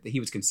 or that he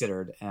was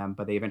considered,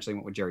 but they eventually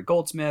went with Jerry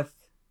Goldsmith,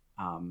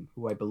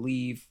 who I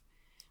believe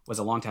was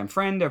a longtime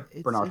friend of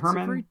Bernard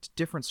Herrmann. It's a very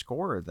different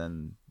score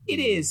than it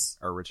is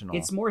original.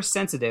 It's more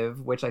sensitive,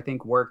 which I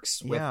think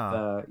works with.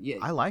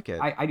 I like it.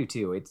 I do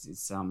too.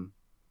 It's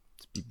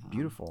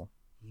beautiful.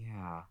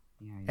 Yeah.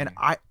 And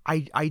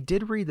I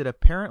did read that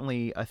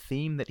apparently a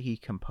theme that he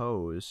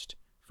composed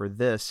for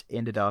this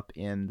ended up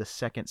in the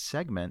second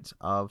segment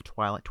of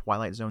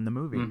Twilight Zone the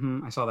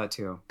movie. I saw that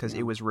too. Because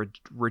it was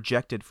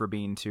rejected for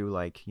being too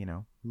like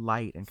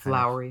light and kind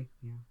flowery,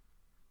 of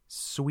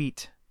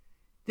sweet.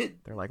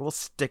 They're like, we'll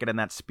stick it in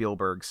that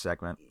Spielberg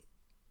segment.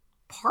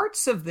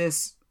 Parts of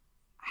this,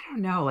 I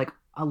don't know, like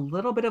a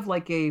little bit of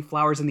like a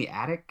Flowers in the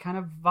Attic kind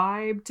of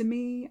vibe to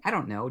me. I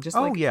don't know, just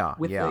like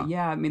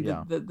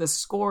the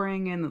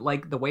scoring and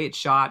like the way it's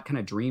shot, kind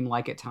of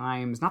dreamlike at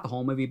times. Not the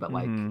whole movie, but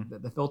like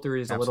the filter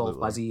is a little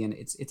fuzzy, and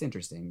it's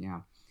interesting.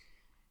 Yeah,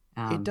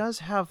 it does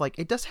have a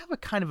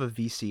kind of a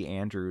V.C.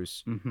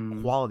 Andrews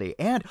quality.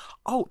 And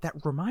that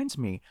reminds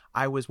me,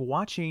 I was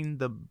watching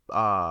the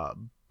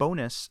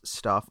bonus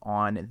stuff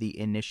on The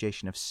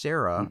Initiation of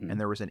Sarah,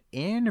 and there was an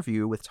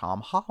interview with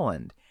Tom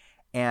Holland.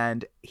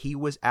 And he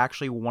was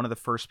actually one of the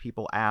first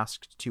people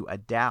asked to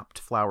adapt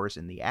Flowers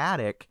in the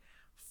Attic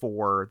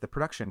for the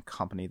production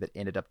company that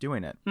ended up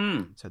doing it.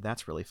 So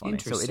that's really funny.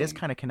 So it is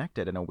kind of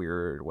connected in a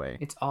weird way.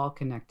 It's all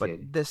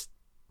connected. But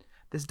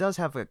this does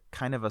have a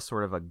kind of a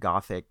sort of a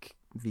gothic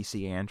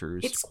V.C.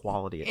 Andrews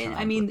quality at times.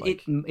 I mean,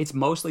 it's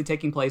mostly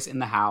taking place in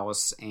the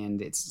house,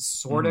 and it's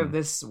sort of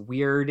this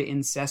weird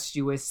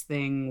incestuous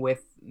thing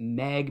with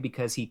Meg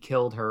because he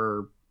killed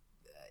her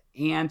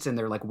aunt, and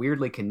they're like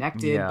weirdly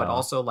connected, but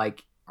also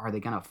like, are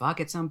they gonna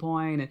fuck at some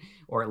point,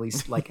 or at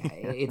least like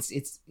it's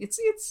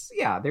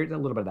there's a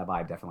little bit of that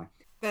vibe. Definitely.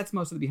 That's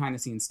most of the behind the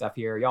scenes stuff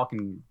here. Y'all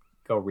can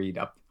go read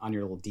up on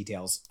your little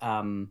details.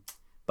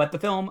 But the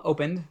film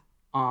opened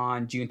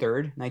on June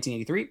 3rd,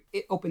 1983.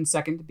 It opened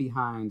second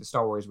behind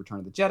Star Wars Return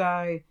of the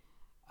Jedi,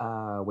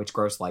 which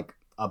grossed like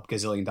a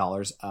gazillion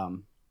dollars.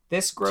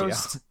 This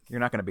grossed you're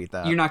not gonna beat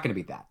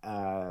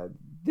that.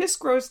 This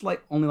grossed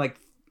like only like,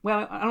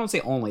 well, I don't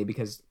say only,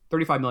 because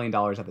 $35 million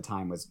at the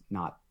time was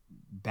not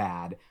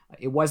bad.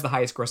 It was the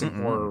highest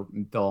grossing horror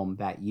film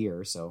that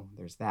year, so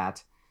there's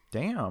that.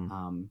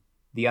 Damn.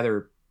 The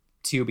other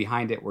two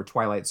behind it were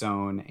Twilight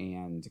Zone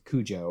and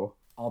Cujo.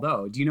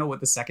 Although, do you know what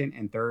the second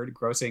and third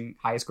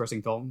highest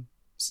grossing films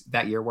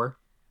that year were?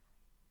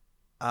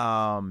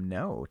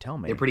 No. Tell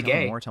me. They're pretty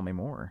gay. Tell me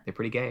more. They're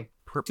pretty gay.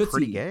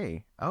 Pretty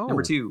gay. Oh,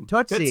 number 2,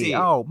 Tootsie.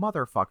 Oh,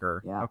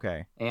 motherfucker. Yeah.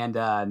 Okay. And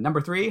number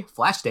 3,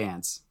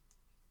 Flashdance.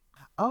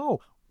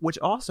 Oh, which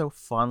also,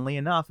 funnily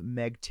enough,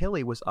 Meg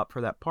Tilly was up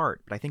for that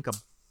part, but I think a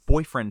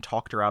boyfriend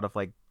talked her out of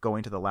like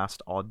going to the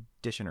last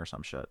audition or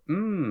some shit.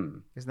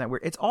 Isn't that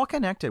weird? It's all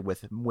connected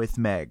with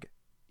Meg.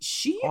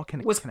 She all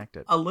was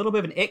connected. A little bit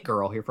of an it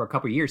girl here for a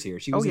couple years here.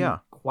 She was in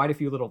quite a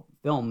few little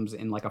films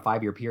in like a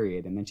 5-year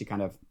period, and then she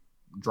kind of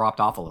dropped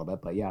off a little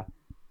bit. But yeah,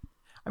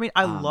 I mean,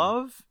 I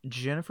love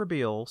Jennifer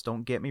Beals.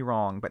 Don't get me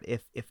wrong, but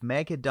if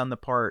Meg had done the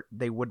part,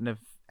 they wouldn't have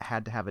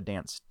had to have a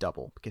dance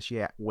double because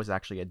she was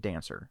actually a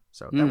dancer.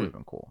 So that would have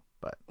been cool.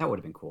 But that would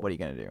have been cool. What are you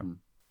gonna do?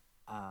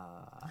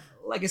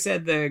 Like I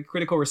said, the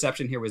critical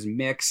reception here was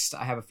mixed.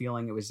 I have a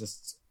feeling it was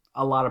just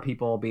a lot of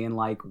people being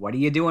like, "What are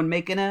you doing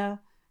making a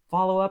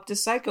follow-up to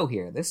Psycho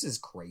here? This is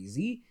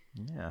crazy."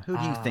 Yeah, who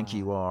do you think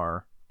you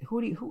are?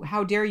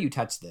 How dare you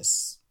touch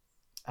this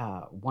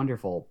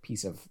wonderful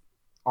piece of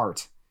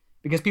art?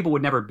 Because people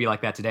would never be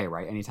like that today,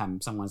 right? Anytime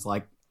someone's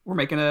like, "We're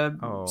making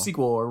a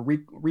sequel or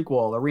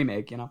requel or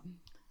remake," you know.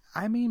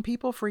 I mean,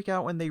 people freak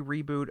out when they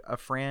reboot a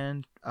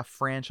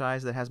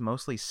franchise that has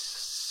mostly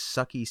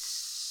sucky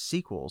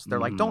sequels. They're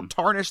like, "Don't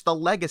tarnish the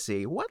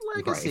legacy." What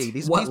legacy? Right.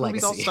 These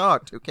movies all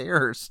sucked. Who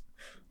cares?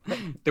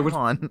 There was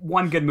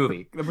one good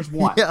movie. There was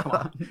one. Yeah. Come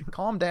on.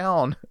 Calm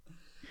down.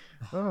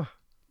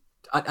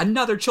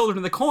 Another Children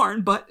of the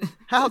Corn, but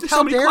how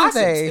so dare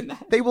they?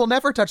 They will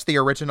never touch the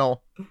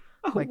original.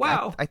 Oh,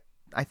 wow.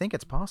 I think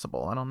it's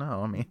possible. I don't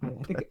know. I mean,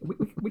 I think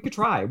we could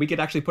try. We could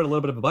actually put a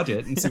little bit of a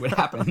budget and see what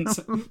happens.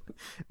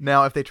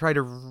 Now, if they try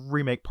to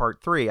remake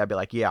part 3, I'd be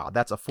like, yeah,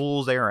 that's a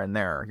fool's errand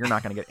there. You're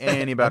not going to get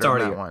any better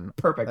than that one.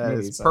 Perfect that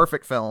movie. Is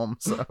perfect film.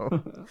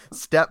 So,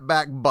 step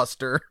back,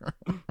 Buster.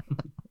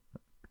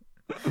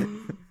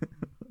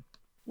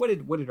 What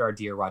did our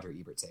dear Roger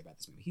Ebert say about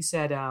this movie? He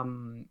said,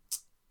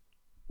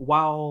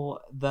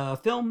 while the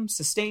film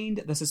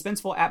sustained the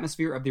suspenseful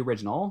atmosphere of the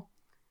original,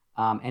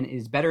 and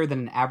is better than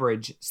an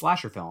average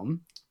slasher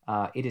film,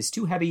 it is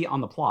too heavy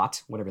on the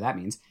plot, whatever that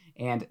means,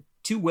 and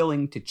too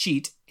willing to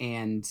cheat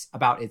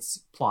about its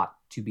plot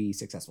to be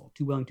successful.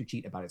 Too willing to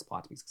cheat about its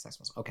plot to be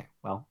successful. So, okay,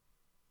 well.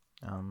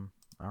 All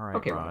right,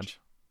 okay, Raj.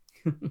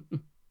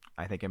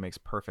 I think it makes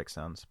perfect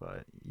sense,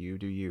 but you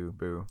do you,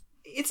 boo.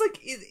 It's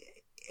like,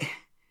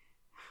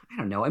 I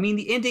don't know. I mean,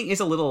 the ending is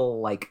a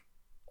little, like,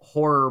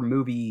 horror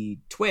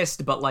movie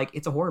twist, but like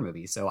it's a horror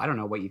movie, so I don't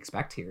know what you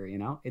expect here, you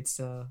know. It's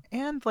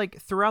and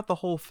like throughout the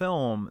whole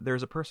film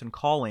there's a person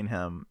calling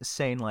him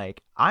saying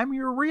like, "I'm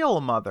your real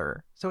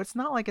mother." So it's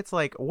not like it's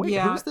like, wait,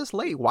 who's this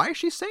lady? Why is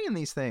she saying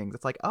these things?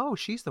 It's like, oh,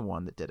 she's the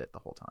one that did it the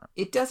whole time.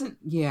 It doesn't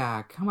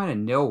come out of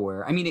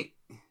nowhere. I mean,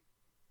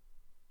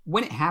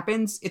 when it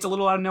happens, it's a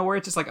little out of nowhere.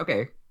 It's just like,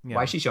 okay,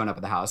 why is she showing up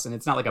at the house? And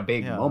it's not like a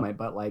big moment,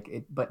 but like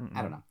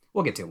I don't know,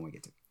 we'll get to it when we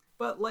get to it.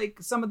 But like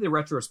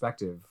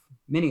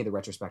many of the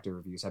retrospective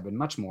reviews have been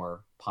much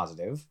more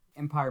positive.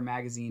 Empire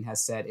Magazine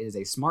has said it is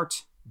a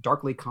smart,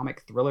 darkly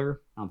comic thriller.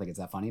 I don't think it's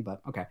that funny,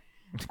 but okay.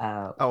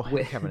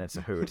 Kevin, it's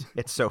a hoot.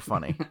 It's so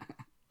funny.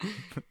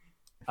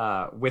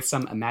 With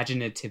some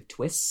imaginative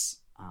twists.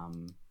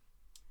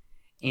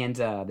 And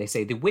they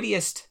say the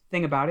wittiest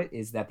thing about it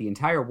is that the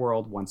entire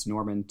world wants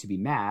Norman to be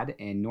mad,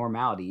 and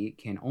normality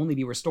can only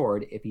be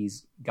restored if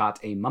he's got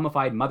a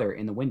mummified mother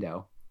in the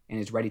window and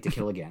is ready to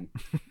kill again.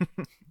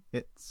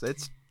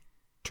 It's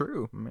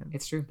true, man.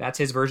 It's true. That's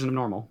his version of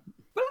normal.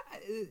 But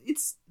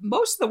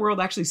most of the world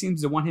actually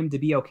seems to want him to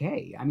be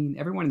okay. I mean,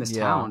 everyone in this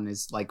town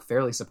is like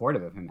fairly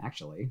supportive of him,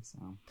 actually.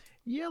 So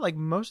yeah, like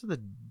most of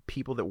the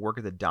people that work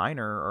at the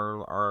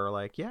diner are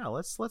like, yeah,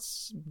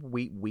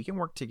 we can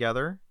work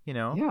together. You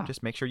know,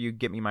 just make sure you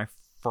get me my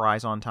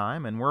fries on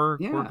time, and we're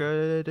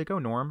good to go,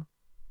 Norm.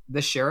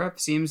 The sheriff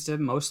seems to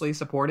mostly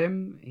support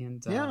him,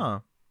 and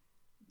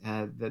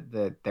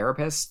the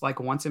therapist like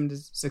wants him to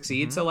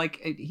succeed. Mm-hmm. So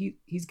like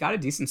he's got a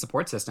decent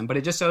support system, but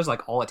it just shows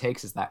like all it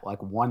takes is that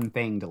like one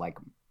thing to like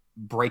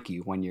break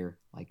you when you're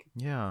like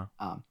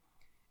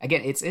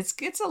again it's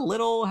a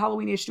little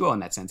Halloween H2O in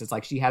that sense. It's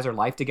like she has her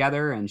life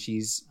together and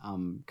she's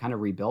kind of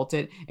rebuilt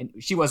it, and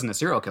she wasn't a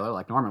serial killer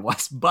like Norman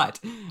was, but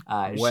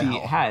she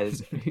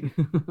has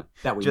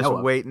that we just know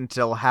of. Wait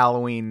until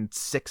Halloween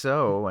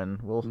 6-0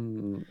 and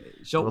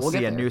we'll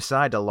see a new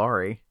side to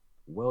Laurie.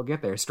 We'll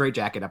get there. Straight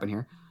jacket up in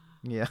here.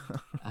 Yeah.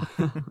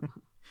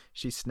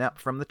 She snapped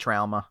from the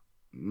trauma.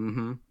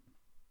 Mm-hmm.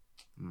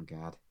 Oh,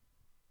 God.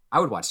 I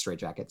would watch Straight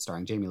Jacket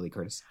starring Jamie Lee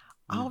Curtis.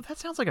 Oh, that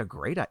sounds like a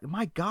great idea.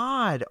 My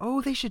God.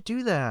 Oh, they should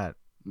do that.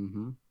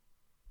 Mm-hmm.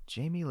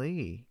 Jamie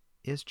Lee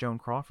is Joan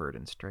Crawford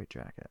in Straight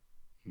Jacket.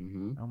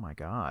 Mm-hmm. Oh, my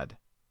God.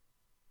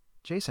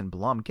 Jason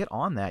Blum, get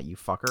on that, you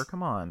fucker.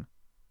 Come on.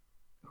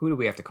 Who do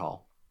we have to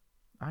call?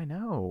 I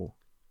know.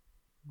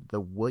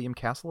 The William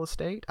Castle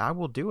estate? I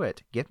will do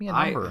it. Give me a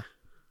number.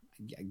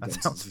 That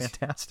sounds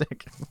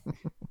fantastic.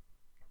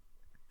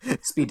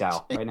 Speed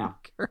dial right now.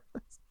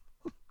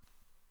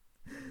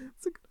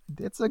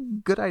 It's a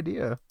good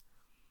idea.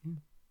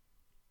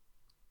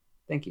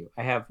 Thank you.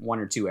 I have 1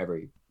 or 2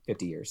 every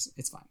 50 years.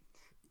 It's fine.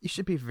 You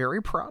should be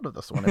very proud of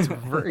this one. It's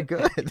very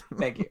good.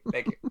 Thank you.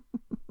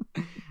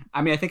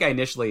 I mean, I think I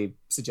initially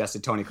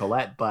suggested Toni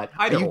Collette, but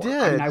I don't. You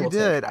did. You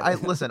did.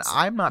 Listen,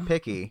 I'm not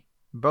picky.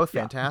 Both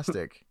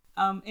fantastic.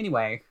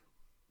 Anyway,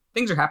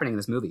 things are happening in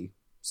this movie.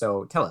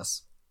 So tell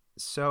us.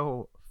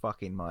 So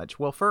fucking much.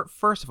 Well,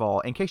 first of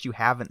all, in case you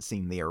haven't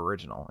seen the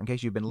original, in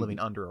case you've been living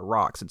under a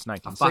rock since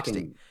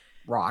 1960,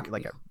 rock,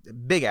 like a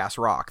big ass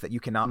rock that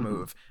you cannot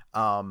move,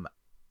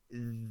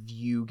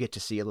 you get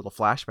to see a little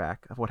flashback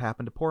of what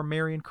happened to poor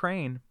Marion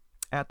Crane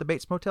at the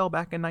Bates Motel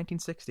back in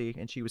 1960,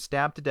 and she was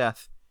stabbed to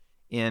death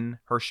in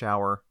her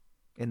shower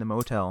in the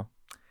motel.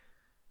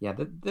 Yeah,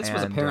 this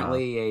was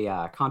apparently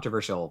a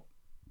controversial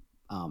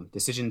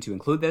decision to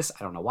include this.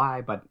 I don't know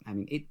why, but I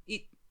mean,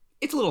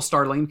 it's a little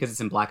startling because it's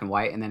in black and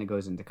white, and then it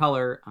goes into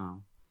color.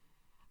 Well,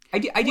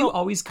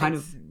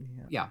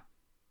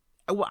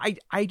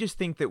 I just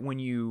think that when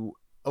you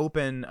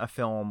open a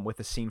film with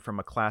a scene from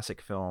a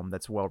classic film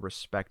that's well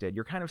respected,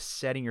 you're kind of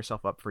setting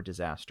yourself up for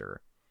disaster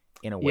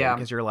in a way,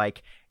 because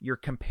you're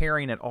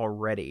comparing it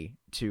already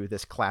to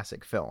this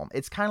classic film.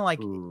 It's kind of like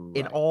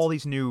in all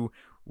these new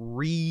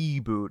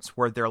reboots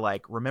where they're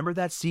like, remember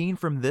that scene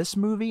from this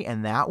movie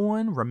and that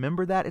one?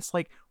 Remember that? It's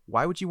like,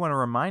 why would you want to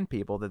remind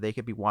people that they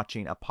could be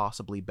watching a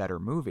possibly better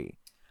movie?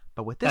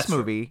 But with this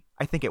movie,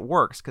 I think it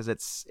works because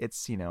it's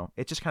it's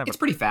just kind of it's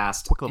pretty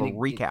fast, quick little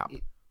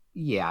recap.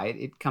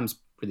 It comes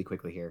really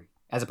quickly here,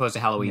 as opposed to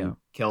Halloween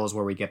Kills,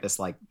 where we get this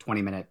like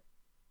 20-minute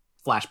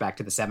flashback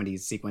to the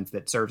 70s sequence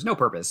that serves no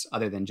purpose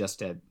other than just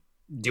to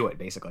do it.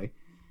 Basically,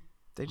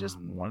 they just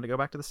wanted to go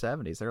back to the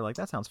 70s. They're like,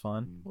 that sounds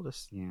fun. We'll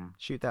just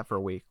shoot that for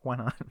a week. Why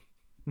not?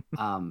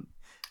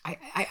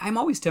 I'm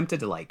always tempted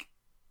to like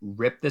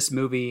rip this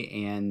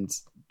movie and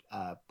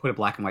put a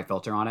black and white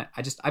filter on it.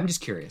 I'm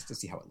just curious to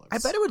see how it looks. I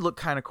bet it would look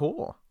kind of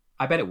cool.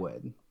 I bet it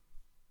would.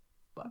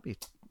 That'd be a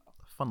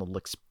fun little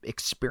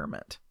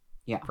experiment.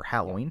 Yeah. For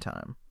Halloween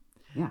time.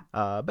 Yeah.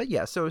 But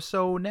yeah,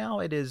 so now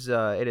it is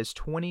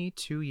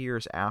 22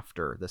 years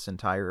after this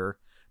entire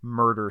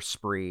murder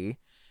spree,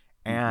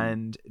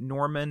 and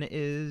Norman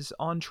is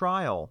on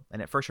trial.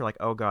 And at first you're like,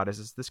 oh God,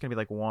 is this going to be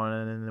like one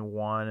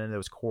of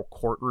those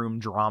courtroom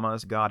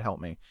dramas? God help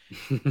me.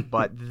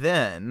 But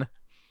then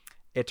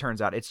it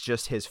turns out it's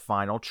just his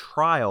final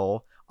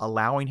trial,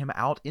 allowing him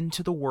out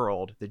into the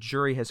world. The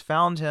jury has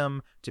found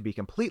him to be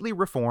completely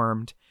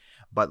reformed,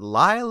 but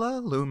Lila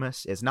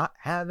Loomis is not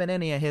having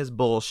any of his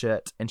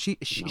bullshit. And she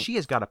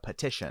has got a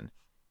petition.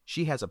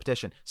 She has a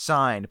petition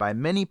signed by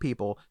many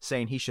people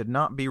saying he should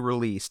not be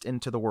released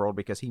into the world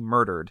because he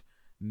murdered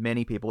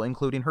many people,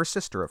 including her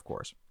sister, of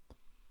course.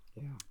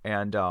 Yeah.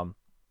 And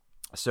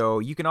so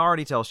you can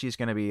already tell she's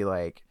going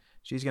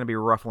to be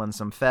ruffling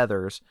some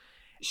feathers.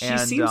 She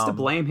seems to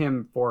blame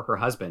him for her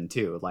husband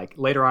too. Like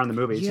later on in the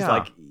movie, she's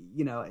like,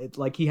 it's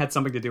like he had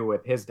something to do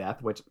with his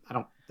death, which I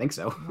don't think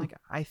so. Like,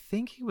 I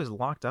think he was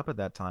locked up at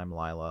that time,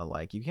 Lila.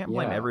 Like, you can't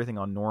blame everything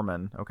on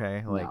Norman,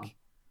 okay? Like, no.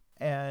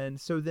 And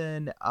so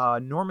then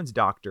Norman's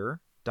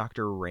doctor,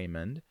 Dr.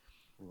 Raymond,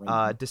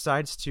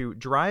 decides to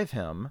drive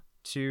him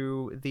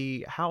to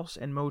the house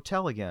and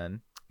motel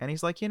again. And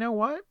he's like, you know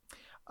what?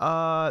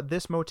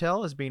 This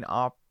motel is being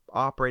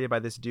operated by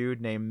this dude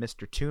named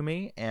Mr.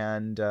 Toomey,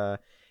 and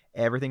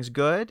everything's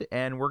good,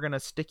 and we're going to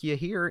stick you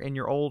here in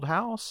your old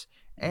house,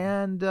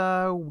 and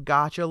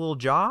got you a little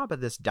job at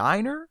this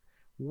diner.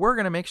 We're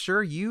going to make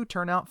sure you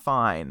turn out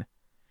fine.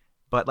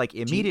 But like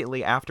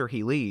immediately after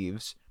he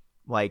leaves,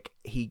 like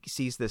he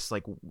sees this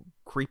like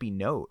creepy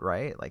note,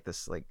 right? Like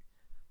this like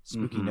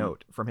spooky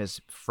note from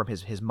his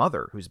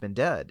mother who's been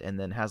dead, and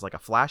then has like a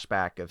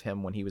flashback of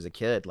him when he was a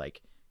kid,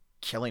 like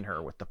killing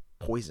her with the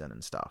poison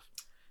and stuff.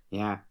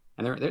 Yeah.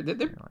 And they're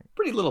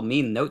pretty little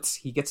mean notes.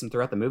 He gets them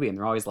throughout the movie, and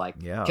they're always like,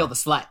 kill the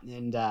slut.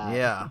 And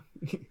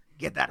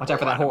get that watch out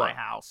for that whore. My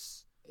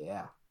house.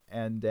 Yeah.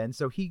 And then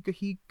so he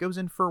goes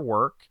in for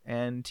work,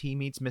 and he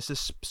meets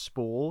Mrs.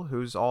 Spool,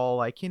 who's all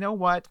like, you know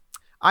what?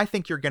 I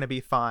think you're going to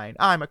be fine.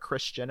 I'm a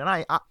Christian,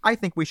 and I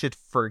think we should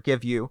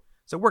forgive you.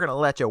 So we're going to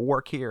let you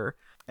work here.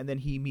 And then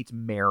he meets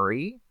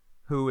Mary,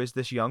 who is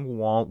this young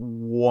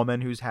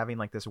woman who's having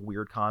like this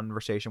weird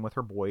conversation with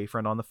her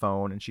boyfriend on the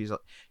phone, and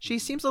she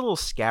seems a little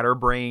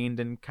scatterbrained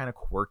and kind of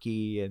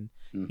quirky, and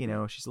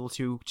she's a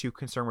little too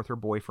concerned with her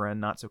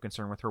boyfriend, not so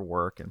concerned with her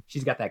work, and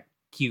she's got that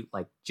cute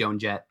like Joan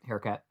Jett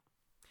haircut.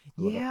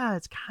 Yeah,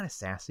 it's kind of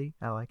sassy.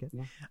 I like it.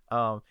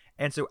 Yeah.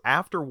 And so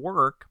after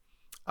work,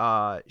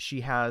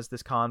 she has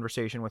this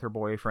conversation with her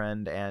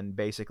boyfriend, and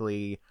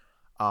basically,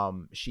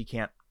 she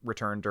can't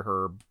return to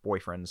her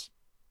boyfriend's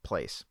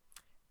place.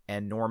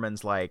 And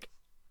Norman's like,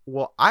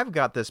 well, I've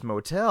got this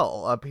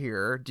motel up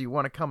here. Do you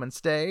want to come and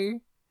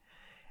stay?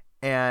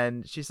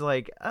 And she's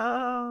like,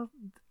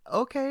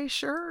 okay,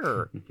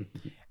 sure.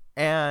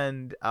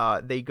 And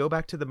they go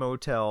back to the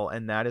motel,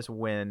 and that is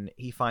when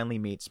he finally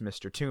meets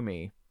Mr.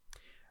 Toomey,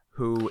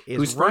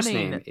 whose first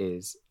name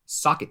is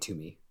Socket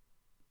Toomey.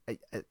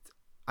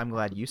 I'm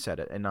glad you said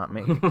it and not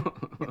me.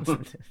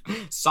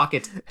 Sock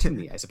it to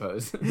me, I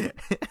suppose.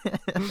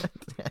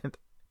 And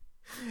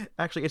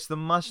actually, it's the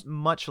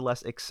much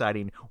less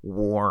exciting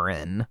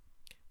Warren.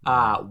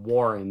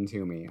 Warren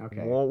Toomey.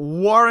 Okay.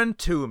 Warren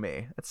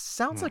Toomey. It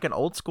sounds like an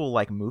old school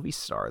like movie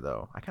star,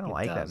 though. I kind of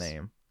like that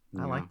name.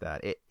 Yeah. I like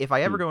that. If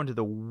I ever go into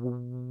the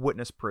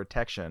witness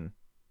protection,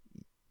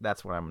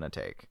 that's what I'm going to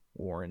take.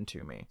 Warren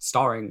Toomey.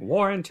 Starring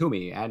Warren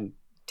Toomey and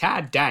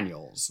Tad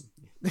Daniels.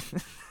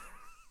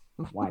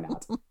 Why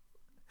not?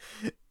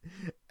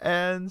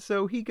 And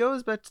so he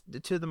goes back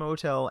to the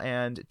motel,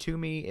 and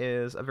Toomey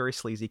is a very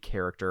sleazy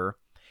character.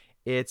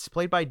 It's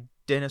played by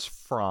Dennis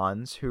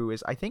Franz, who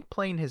is, I think,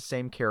 playing his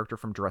same character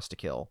from Dress to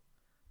Kill.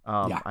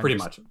 Pretty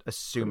much.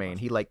 Assuming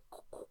he like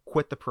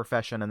quit the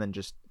profession and then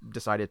just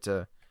decided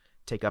to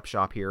take up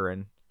shop here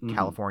in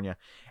California,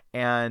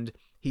 and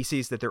he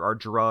sees that there are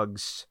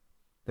drugs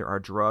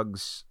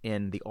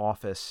in the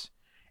office,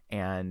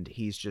 and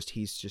he's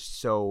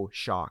just so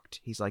shocked.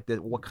 He's like,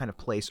 what kind of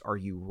place are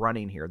you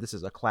running here? This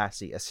is a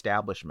classy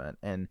establishment.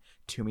 And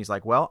Toomey's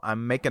like, well,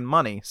 I'm making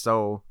money,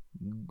 so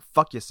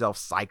fuck yourself,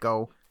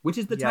 psycho. Which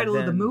is the title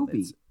of the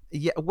movie.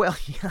 Yeah, well,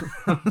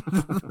 yeah.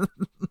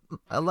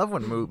 I love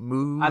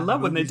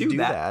when they do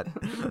that.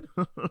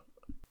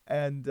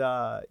 And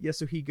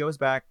so he goes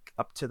back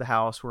up to the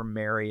house where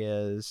Mary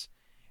is,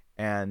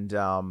 and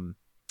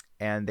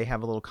they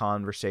have a little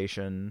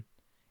conversation,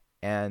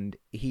 and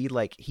he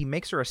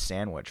makes her a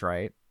sandwich,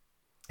 right?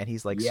 And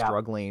he's like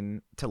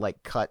struggling to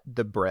like cut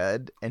the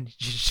bread, and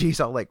she's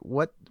all like,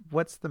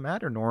 what's the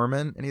matter,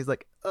 Norman? And he's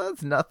like, oh,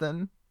 it's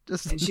nothing.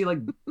 And she like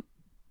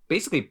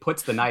basically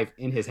puts the knife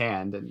in his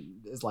hand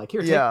and is like,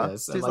 here, take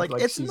this. She's like,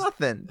 it's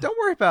nothing. Don't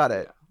worry about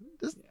it.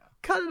 Just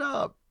cut it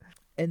up.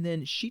 And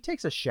then she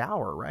takes a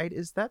shower, right?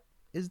 Is that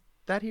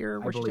here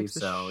where she takes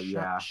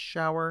the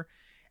shower?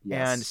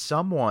 Yes. And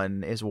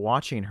someone is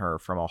watching her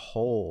from a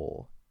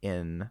hole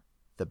in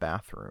the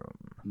bathroom.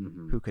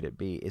 Mm-hmm. Who could it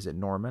be? Is it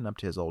Norman up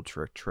to his old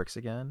tricks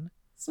again?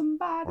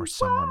 Somebody or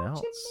someone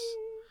else? Me.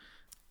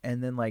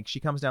 And then like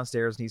she comes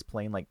downstairs and he's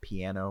playing like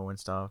piano and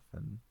stuff,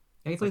 and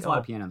he plays a lot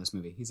of piano in this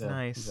movie. He's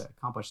an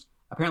accomplished.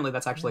 Apparently,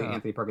 that's actually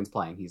Anthony Perkins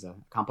playing. He's an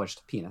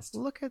accomplished pianist.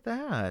 Look at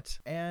that.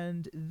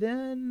 And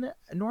then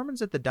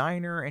Norman's at the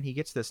diner, and he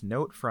gets this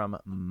note from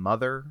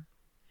Mother.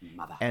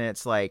 And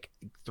it's like,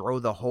 throw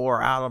the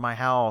whore out of my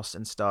house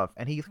and stuff.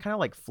 And he kind of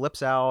like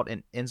flips out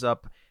and ends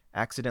up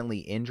accidentally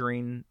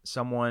injuring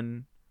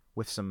someone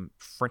with some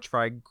French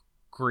fry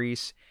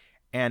grease.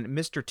 And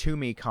Mr.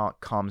 Toomey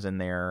comes in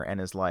there and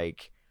is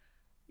like,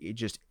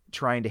 just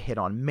trying to hit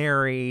on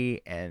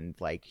Mary and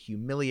like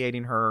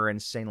humiliating her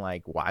and saying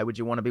like, why would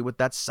you want to be with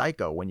that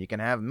psycho when you can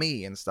have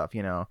me and stuff,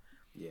 you know?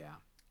 Yeah.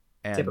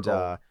 And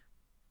typical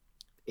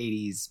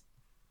 80s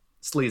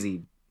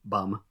sleazy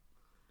bum.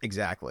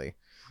 Exactly.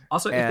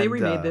 Also, if they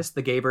remade this,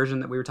 the gay version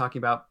that we were talking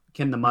about,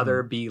 can the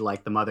mother be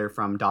like the mother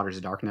from Daughters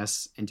of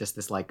Darkness and just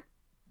this like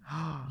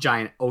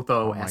giant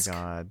Otho-esque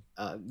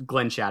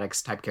Glenn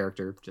Shaddix type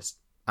character just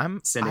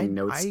sending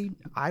notes?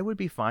 I would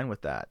be fine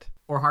with that.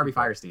 Or Harvey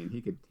Firestein. He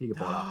could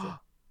pull it off too.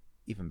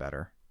 Even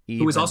better.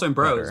 Who was also in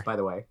Bros, by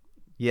the way.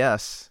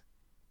 Yes.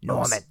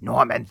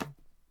 Norman.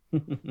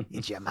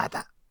 It's your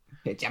mother.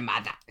 It's your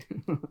mother.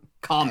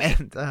 Call me.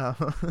 And,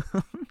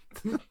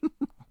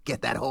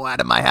 get that whore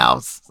out of my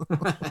house.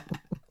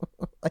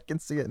 I can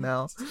see it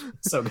now.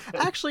 So good.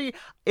 Actually,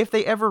 if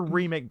they ever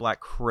remake Black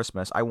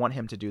Christmas, I want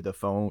him to do the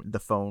phone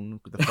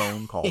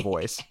call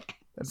voice.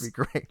 That'd be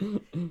great.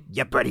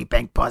 You pretty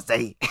pink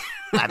pussy.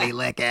 Let me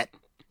lick it.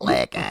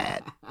 Lick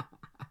it.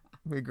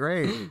 Be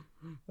great.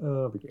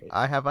 Oh, be great.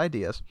 I have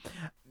ideas.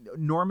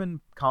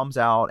 Norman comes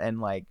out and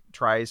like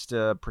tries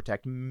to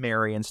protect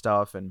Mary and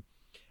stuff,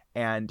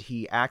 and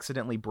he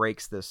accidentally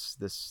breaks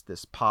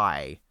this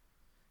pie,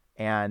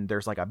 and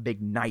there's like a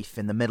big knife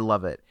in the middle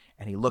of it,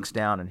 and he looks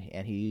down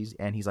and he's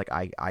like,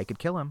 I could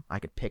kill him. I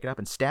could pick it up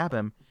and stab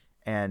him.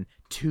 And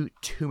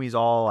Toomey's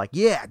all like,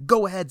 yeah,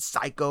 go ahead,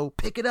 psycho,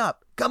 pick it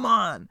up, come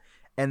on.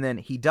 And then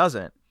he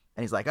doesn't,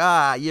 and he's like,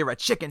 you're a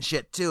chicken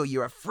shit too.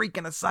 You're a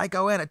freaking a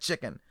psycho and a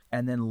chicken.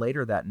 And then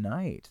later that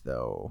night,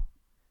 though,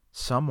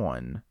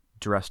 someone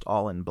dressed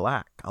all in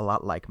black, a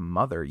lot like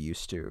Mother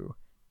used to,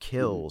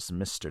 kills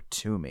Mr.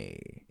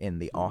 Toomey in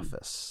the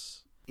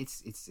office.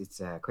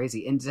 It's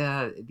crazy. And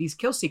these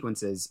kill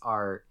sequences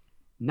are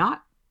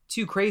not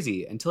too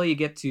crazy until you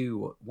get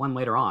to one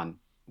later on,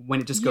 when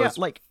it just goes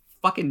like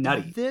fucking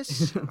nutty.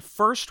 This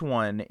first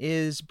one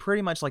is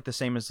pretty much like the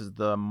same as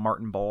the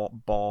Martin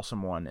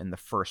Balsam one in the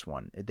first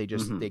one. They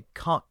just they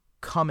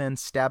come in,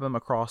 stab him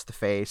across the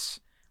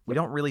face. We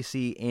don't really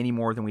see any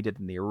more than we did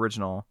in the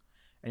original.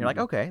 And you're like,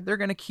 okay, they're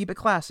going to keep it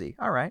classy.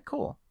 All right,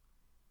 cool.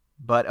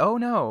 But oh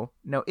no,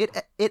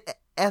 it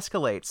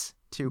escalates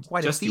to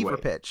quite a fever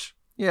pitch.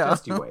 Yeah.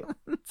 Just you wait.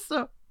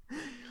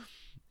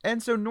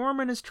 So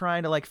Norman is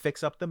trying to like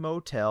fix up the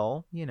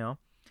motel, you know,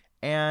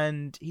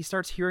 and he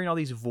starts hearing all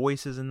these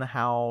voices in the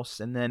house.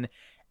 And then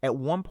at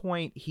one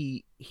point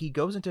he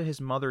goes into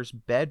his mother's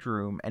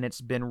bedroom, and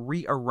it's been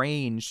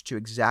rearranged to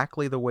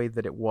exactly the way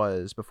that it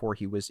was before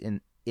he was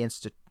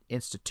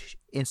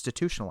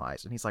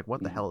institutionalized. And he's like,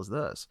 what the hell is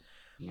this?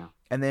 Yeah.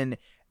 And then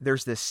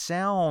there's this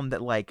sound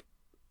that like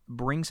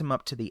brings him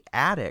up to the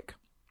attic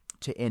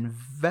to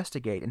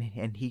investigate,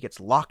 and he gets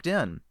locked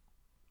in.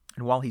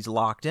 And while he's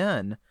locked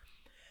in,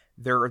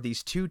 there are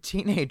these two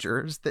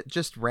teenagers that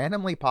just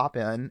randomly pop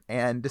in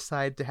and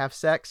decide to have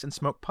sex and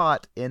smoke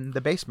pot in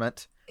the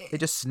basement. They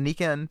just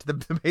sneak into the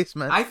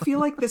basement. I feel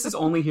like this is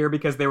only here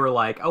because they were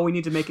like, oh, we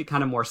need to make it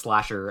kind of more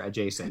slasher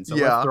adjacent. So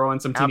let's throw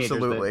in some teenagers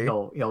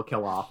that he'll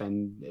kill off,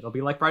 and it'll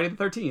be like Friday the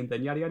 13th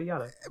and yada, yada,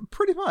 yada.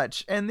 Pretty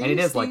much. And it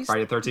is like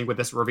Friday the 13th with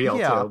this reveal,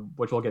 too,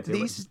 which we'll get to.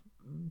 These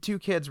two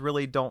kids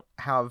really don't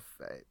have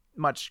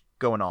much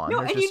going on. No,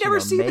 and you never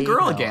see the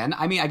girl again.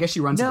 I mean, I guess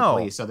she runs to the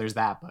police, so there's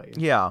that. But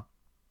yeah.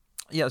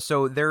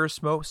 So there's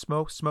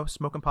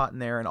smoking pot in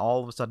there, and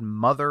all of a sudden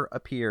Mother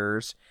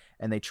appears,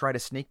 and they try to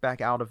sneak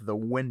back out of the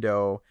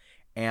window,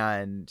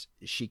 and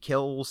she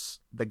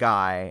kills the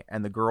guy,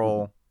 and the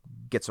girl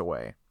gets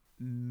away.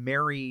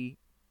 Mary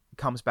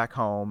comes back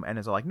home and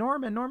is like,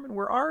 Norman,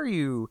 where are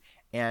you?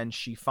 And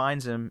she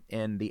finds him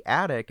in the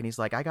attic, and he's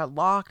like, I got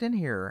locked in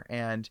here.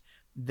 And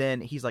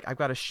then he's like, I've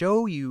got to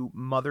show you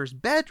Mother's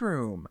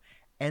bedroom.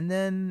 And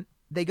then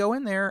they go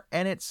in there,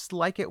 and it's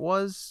like it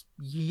was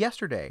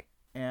yesterday.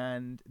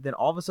 And then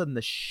all of a sudden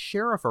the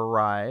sheriff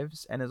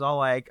arrives and is all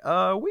like,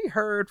 we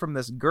heard from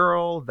this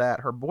girl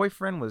that her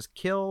boyfriend was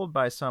killed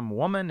by some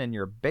woman in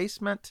your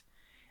basement.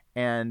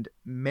 And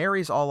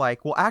Mary's all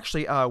like, well,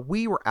 actually,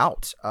 we were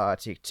out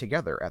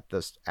together at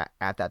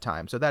that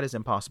time, so that is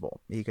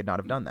impossible. He could not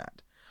have done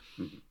that.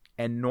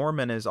 And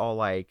Norman is all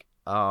like,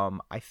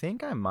 I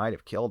think I might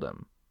have killed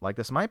him. Like,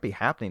 this might be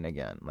happening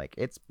again. Like,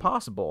 it's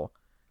possible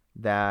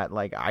that,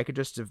 like, I could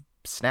just have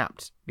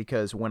snapped,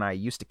 because when I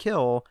used to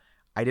kill,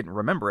 I didn't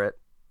remember it.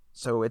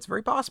 So it's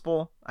very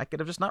possible I could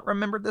have just not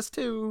remembered this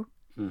too.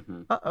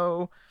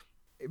 Uh-oh.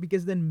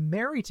 Because then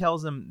Mary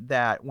tells him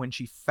that when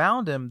she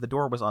found him, the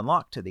door was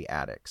unlocked to the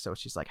attic. So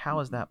she's like, how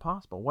is that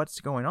possible?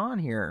 What's going on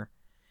here?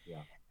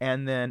 Yeah.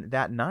 And then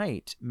that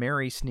night,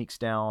 Mary sneaks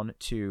down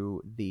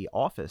to the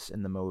office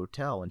in the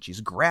motel, and she's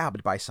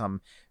grabbed by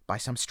some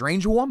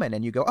strange woman.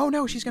 And you go, oh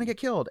no, she's going to get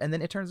killed. And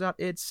then it turns out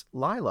it's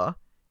Lila.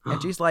 And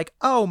she's like,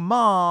 oh,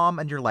 Mom.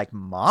 And you're like,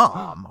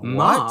 Mom? What?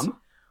 Mom?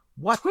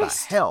 What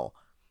Twist. The hell?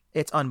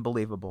 It's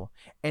unbelievable.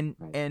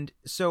 And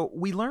so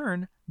we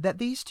learn that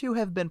these two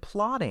have been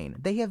plotting.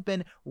 They have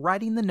been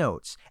writing the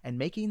notes and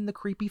making the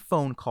creepy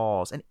phone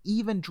calls and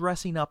even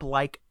dressing up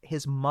like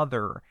his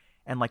mother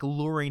and like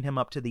luring him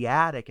up to the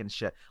attic and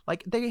shit.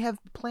 Like, they have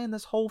planned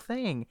this whole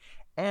thing.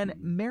 And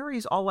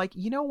Mary's all like,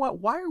 you know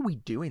what? Why are we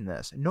doing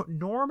this?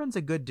 Norman's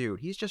a good dude.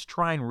 He's just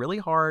trying really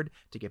hard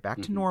to get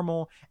back to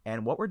normal.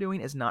 And what we're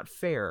doing is not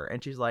fair.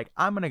 And she's like,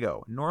 I'm going to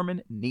go.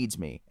 Norman needs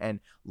me. And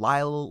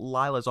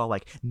Lila's all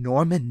like,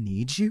 Norman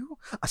needs you?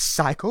 A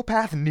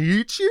psychopath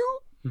needs you?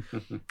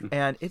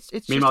 And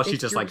it's meanwhile,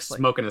 she's just like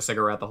smoking a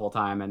cigarette the whole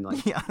time. And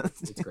like, yeah,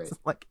 it's great.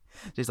 Like,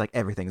 she's like,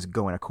 everything's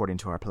going according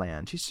to our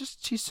plan.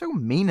 She's so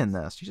mean in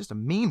this. She's just a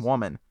mean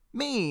woman.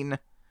 Mean.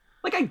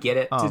 Like, I get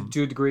it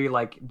to a degree,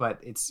 like, but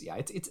it's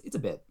a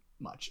bit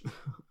much.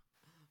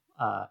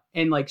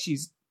 And like,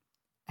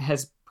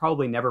 has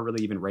probably never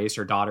really even raised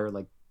her daughter,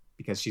 like,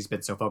 because she's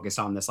been so focused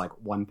on this like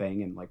one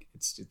thing, and like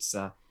it's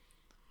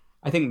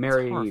I think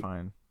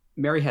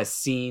Mary has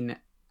seen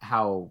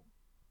how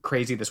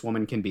crazy this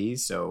woman can be,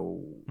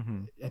 so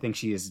I think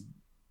she is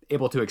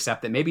able to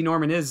accept that maybe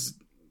Norman is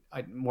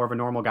more of a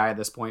normal guy at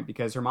this point,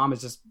 because her mom is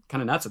just kind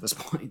of nuts at this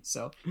point.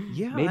 So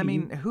yeah, maybe. I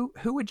mean,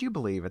 who would you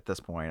believe at this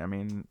point? I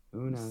mean,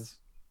 who knows?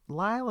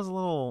 Lila's a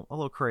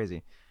little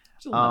crazy.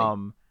 Have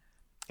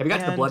you got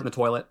to the blood in the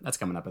toilet? That's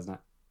coming up, isn't it?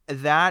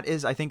 That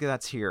is, I think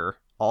that's here.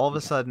 All of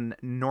a sudden,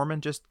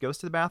 Norman just goes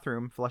to the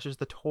bathroom, flushes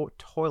the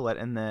toilet,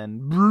 and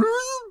then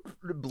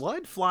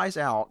blood flies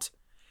out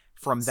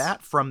from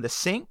the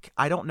sink.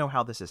 I don't know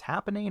how this is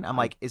happening. I'm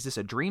like, is this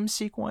a dream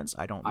sequence?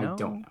 I don't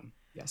know.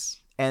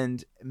 Yes.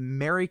 And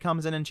Mary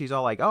comes in and she's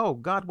all like, oh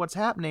God, what's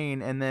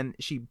happening? And then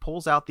she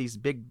pulls out these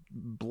big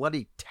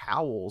bloody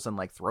towels and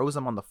like throws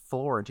them on the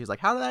floor. And she's like,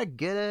 how did I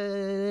get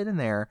it in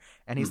there?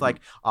 And he's like,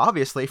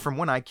 obviously from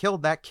when I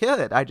killed that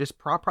kid, I just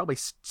probably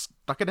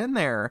stuck it in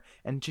there.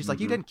 And she's like,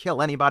 you didn't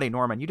kill anybody,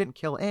 Norman. You didn't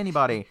kill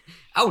anybody.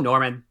 Oh,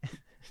 Norman.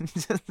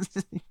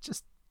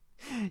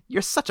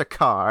 You're such a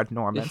card,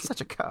 Norman.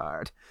 Such a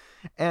card.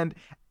 And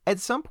at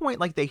some point,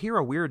 like, they hear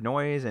a weird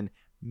noise, and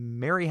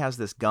Mary has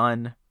this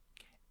gun.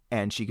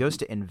 And she goes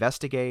to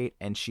investigate,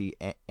 and she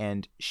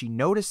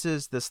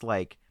notices this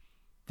like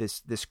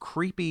this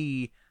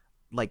creepy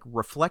like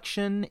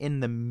reflection in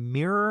the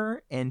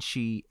mirror, and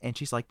she's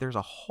like, there's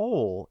a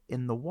hole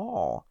in the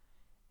wall.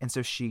 And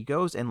so she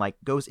goes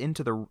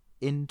into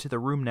the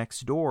room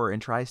next door and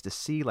tries to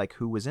see like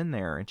who was in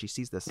there, and she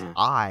sees this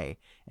eye,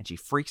 and she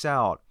freaks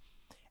out.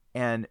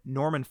 And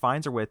Norman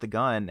finds her with the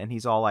gun, and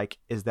he's all like,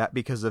 is that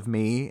because of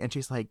me? And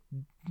she's like,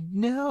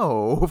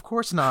 no, of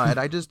course not.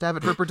 I just have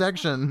it for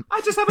protection. I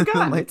just have a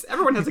gun. Like,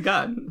 everyone has a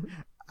gun.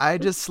 I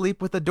just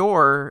sleep with the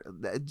door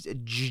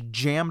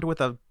jammed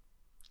with a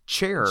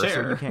chair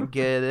so you can't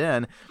get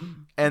in.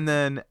 And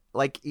then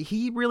like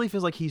he really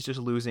feels like he's just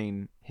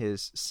losing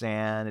his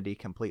sanity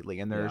completely.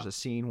 And there's a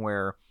scene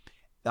where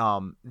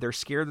they're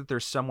scared that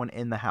there's someone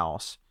in the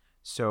house,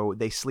 so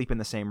they sleep in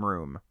the same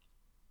room.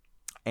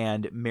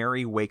 And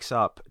Mary wakes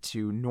up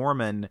to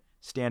Norman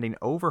standing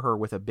over her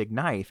with a big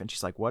knife, and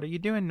she's like, "What are you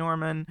doing,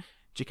 Norman?"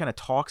 She kind of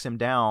talks him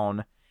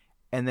down,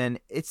 and then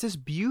it's this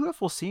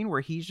beautiful scene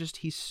where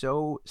he's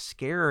so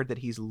scared that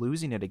he's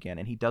losing it again,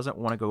 and he doesn't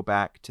want to go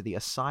back to the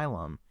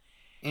asylum.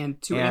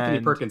 And to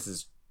Anthony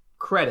Perkins'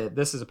 credit,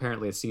 this is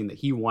apparently a scene that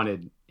he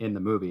wanted in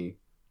the movie.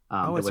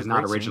 That was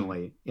not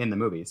originally in the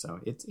movie, so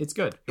it's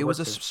good. It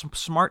was a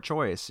smart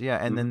choice, yeah.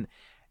 And then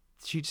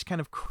she just kind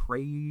of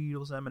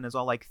cradles him and is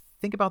all like,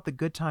 "Think about the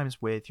good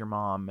times with your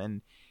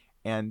mom,"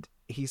 and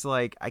he's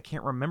like, "I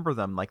can't remember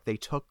them. Like they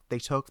took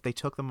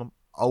them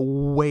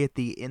away at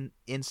the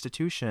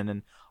institution,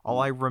 and all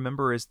I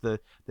remember is the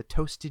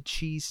toasted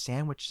cheese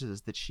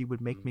sandwiches that she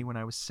would make me when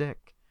I was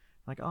sick."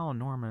 Like, oh,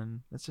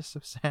 Norman, it's just so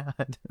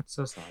sad.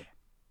 So sad.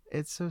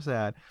 It's so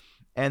sad.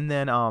 And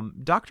then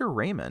Dr.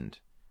 Raymond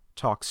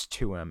talks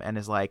to him and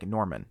is like,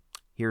 "Norman,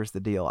 here's the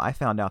deal. I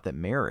found out that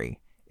Mary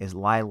is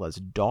Lila's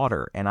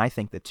daughter, and I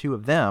think the two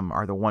of them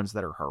are the ones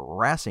that are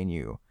harassing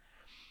you."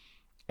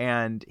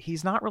 And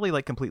he's not really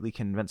like completely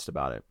convinced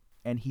about it.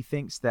 And he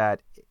thinks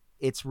that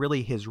it's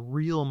really his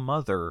real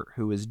mother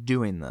who is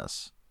doing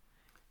this.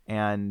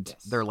 And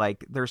they're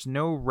like, "There's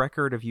no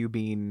record of you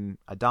being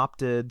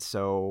adopted,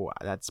 so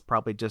that's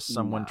probably just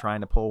someone trying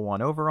to pull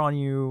one over on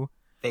you."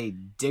 They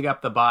dig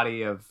up the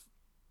body of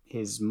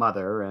his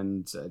mother,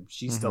 and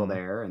she's still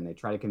there, and they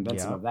try to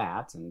convince him of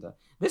that. And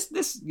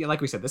this,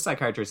 like we said, this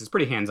psychiatrist is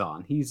pretty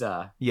hands-on. He's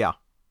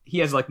he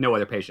has like no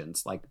other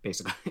patients, like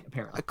basically,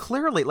 apparently.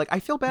 Clearly, like I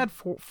feel bad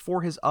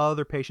for his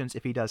other patients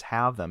if he does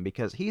have them,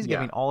 because he's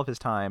giving all of his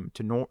time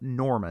to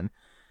Norman,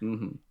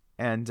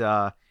 and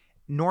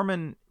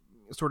Norman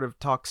sort of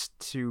talks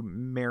to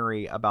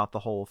Mary about the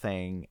whole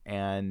thing,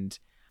 and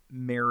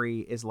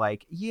Mary is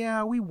like,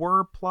 "Yeah, we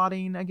were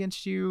plotting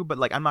against you, but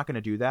like I'm not going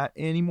to do that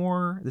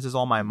anymore. This is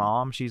all my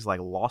mom. She's like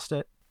lost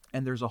it."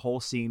 And there's a whole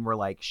scene where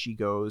like she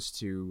goes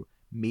to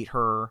meet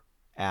her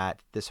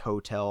at this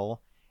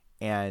hotel,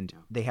 and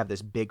they have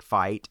this big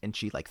fight, and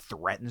she like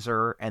threatens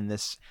her, and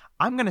this,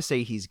 I'm going to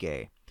say he's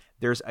gay.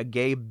 There's a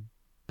gay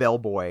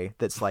bellboy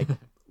that's like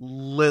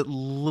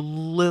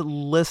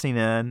listening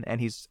in,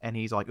 and he's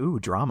like, "Ooh,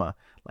 drama,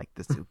 like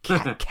this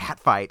cat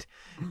fight."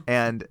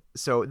 And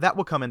so that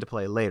will come into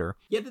play later.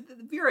 Yeah, the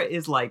Vera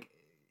is like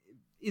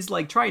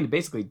trying to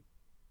basically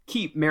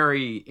keep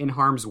Mary in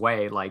harm's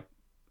way. Like,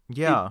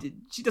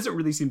 she doesn't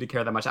really seem to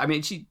care that much. I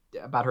mean,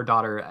 about her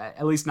daughter,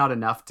 at least not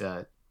enough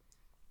to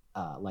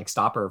like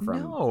stop her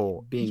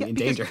from being in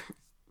danger.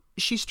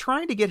 She's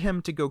trying to get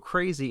him to go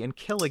crazy and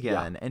kill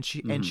again, and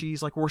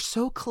she's like, "We're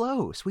so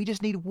close. We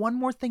just need one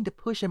more thing to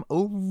push him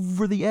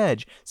over the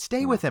edge.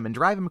 Stay with him and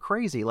drive him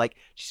crazy." Like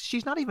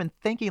she's not even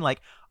thinking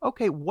like,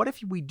 "Okay, what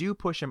if we do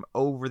push him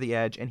over the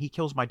edge and he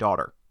kills my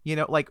daughter?" You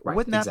know, like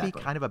wouldn't that be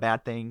kind of a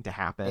bad thing to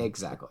happen?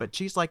 Exactly. But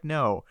she's like,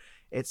 "No,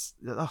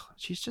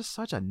 she's just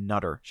such a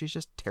nutter. She's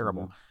just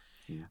terrible."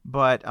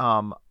 But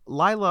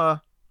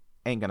Lila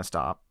ain't gonna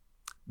stop,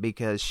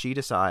 because she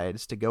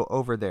decides to go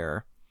over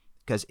there.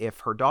 Because if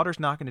her daughter's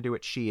not going to do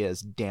it, she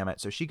is, damn it.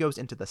 So she goes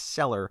into the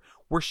cellar,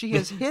 where she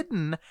has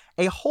hidden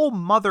a whole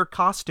mother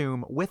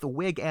costume with a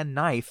wig and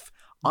knife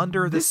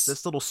under this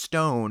little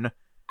stone.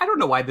 I don't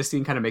know why this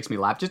scene kind of makes me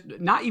laugh. Just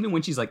not even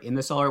when she's like in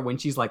the cellar, when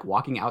she's like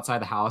walking outside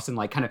the house and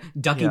like kind of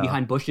ducking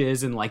behind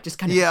bushes and like just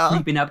kind of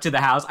creeping up to the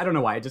house. I don't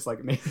know why, it just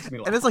like makes me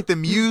laugh. And it's like the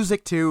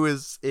music too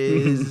is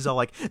all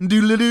like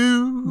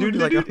doodle-doo,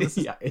 doodle-doo.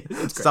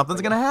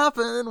 Something's gonna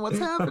happen. What's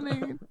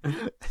happening?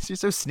 She's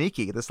so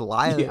sneaky, this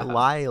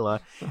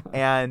Lila.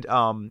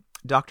 And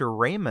Dr.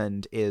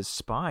 Raymond is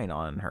spying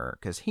on her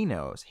because he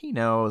knows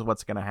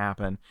what's gonna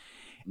happen.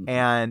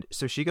 And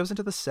so she goes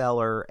into the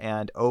cellar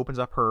and opens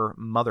up her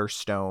mother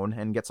stone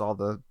and gets all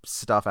the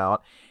stuff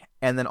out.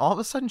 And then all of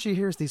a sudden she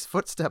hears these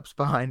footsteps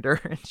behind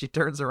her, and she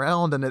turns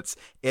around and it's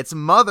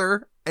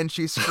Mother, and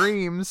she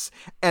screams,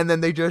 and then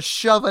they just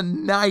shove a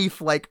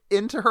knife like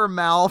into her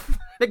mouth.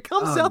 It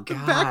comes out the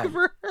back of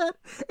her head.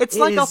 It's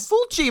like a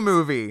Fulci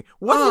movie.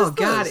 What is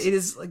this? God, it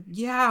is like,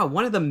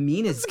 one of the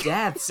meanest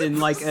deaths in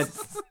like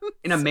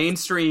in a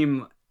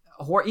mainstream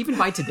horror, even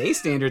by today's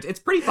standards. It's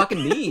pretty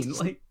fucking mean.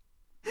 Like,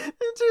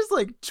 it's just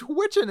like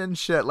twitching and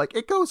shit. Like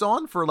it goes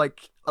on for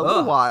like a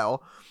little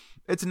while.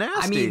 It's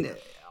nasty. I mean,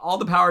 all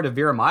the power to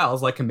Vera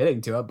Miles like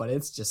committing to it, but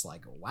it's just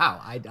like, wow.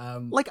 I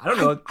don't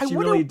know if she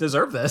really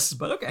deserved this,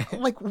 but okay.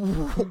 Like,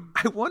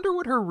 I wonder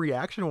what her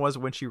reaction was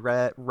when she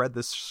read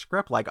this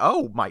script. Like,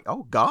 oh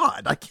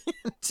God, I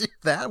can't do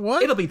that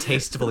one. It'll be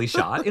tastefully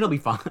shot. It'll be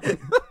fine.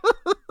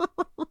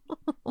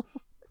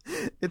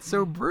 It's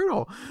so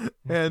brutal,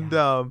 and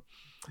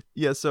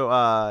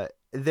so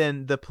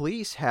then the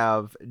police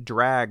have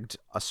dragged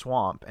a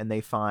swamp, and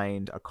they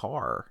find a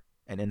car,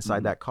 and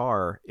inside that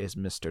car is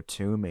Mr.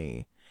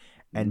 Toomey.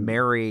 and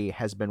Mary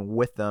has been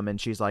with them, and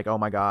she's like, "Oh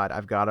my God,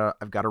 I've got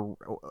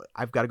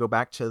to go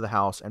back to the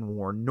house and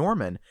warn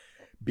Norman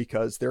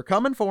because they're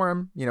coming for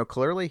him. You know,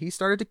 clearly he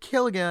started to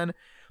kill again."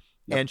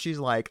 Yep. And she's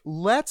like,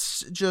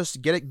 "Let's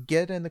just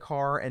get in the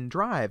car and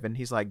drive." And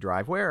he's like,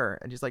 "Drive where?"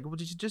 And she's like, "Well,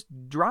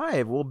 just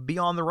drive. We'll be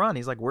on the run."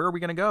 He's like, "Where are we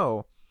going to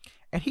go?"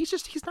 And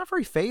he's not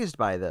very fazed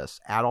by this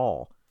at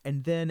all.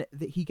 And then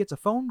he gets a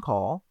phone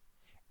call,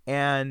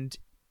 and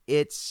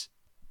it's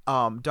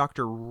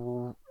Dr.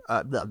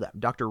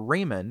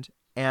 Raymond,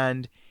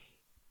 and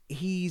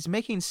he's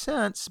making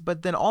sense,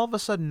 but then all of a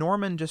sudden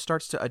Norman just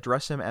starts to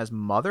address him as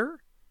Mother.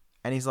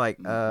 And he's like,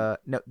 "No,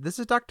 this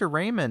is Dr.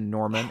 Raymond,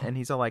 Norman." And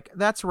he's all like,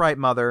 "That's right,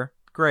 Mother.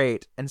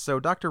 Great." And so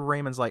Dr.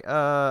 Raymond's like,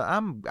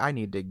 I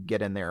need to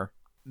get in there."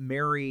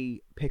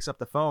 Mary picks up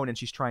the phone and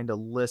she's trying to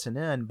listen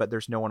in, but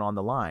there's no one on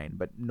the line.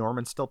 But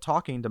Norman's still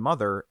talking to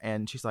Mother,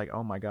 and she's like,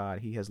 "Oh my God,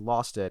 he has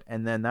lost it."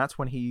 And then that's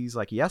when he's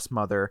like, "Yes,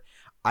 Mother,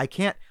 I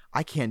can't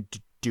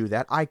do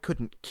that. I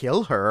couldn't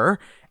kill her."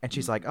 And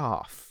she's like,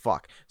 "Oh,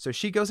 fuck." So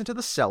she goes into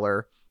the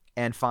cellar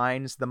and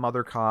finds the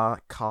Mother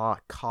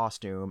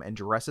costume and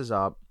dresses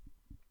up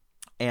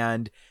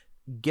and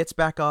gets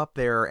back up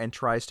there and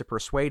tries to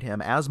persuade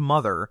him as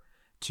Mother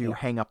to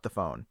hang up the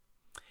phone.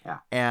 Yeah.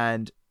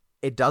 And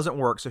it doesn't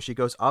work, so she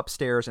goes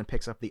upstairs and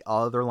picks up the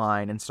other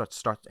line and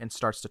starts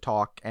to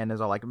talk, and is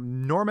all like,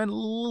 "Norman,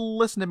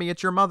 listen to me,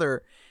 it's your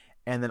mother."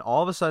 And then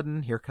all of a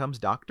sudden, here comes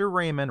Dr.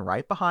 Raymond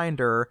right behind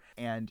her,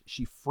 and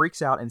she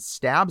freaks out and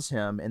stabs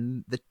him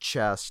in the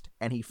chest,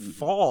 and he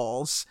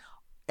falls.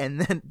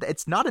 And then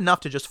it's not enough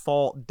to just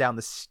fall down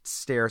the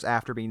stairs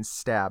after being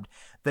stabbed.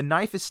 The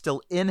knife is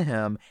still in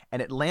him,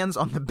 and it lands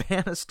on the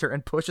banister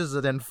and pushes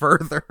it in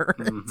further.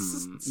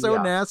 It's so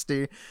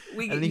nasty.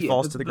 And then he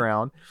falls to the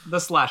ground.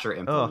 The slasher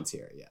influence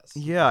here, yes.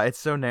 Yeah, it's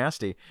so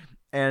nasty.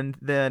 And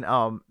then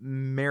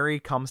Mary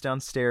comes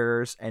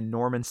downstairs, and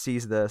Norman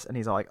sees this, and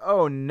he's all like,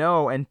 "Oh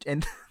no!" And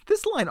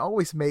this line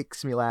always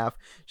makes me laugh.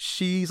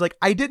 She's like,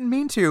 "I didn't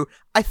mean to.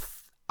 I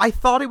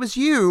thought it was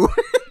you."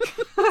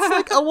 It's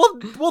like, oh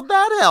well,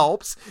 that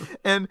helps.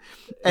 And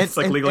it's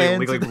like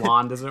legally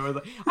blonde, isn't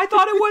it? I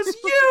thought it was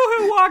you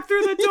who walked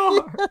through the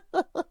door.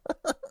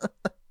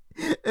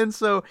 And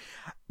so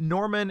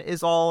Norman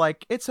is all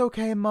like, "It's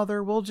okay,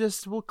 Mother. We'll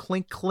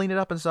clean it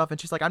up and stuff."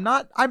 And she's like, I'm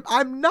not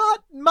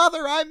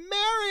Mother. I'm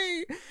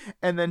Mary."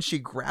 And then she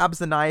grabs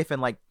the knife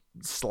and like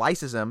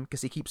slices him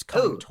because he keeps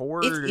coming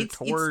towards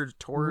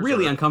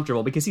really her.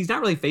 Uncomfortable because he's not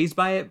really fazed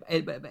by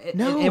it.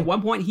 No. At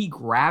one point he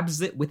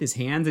grabs it with his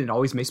hands, and it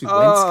always makes me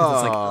wince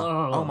because it's like,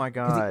 oh my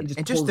God.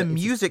 And just the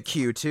music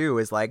cue too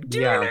is like,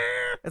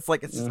 it's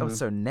like, it's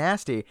so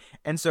nasty.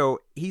 And so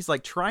he's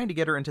like trying to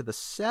get her into the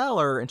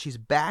cellar, and she's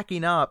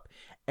backing up,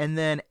 and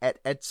then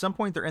at some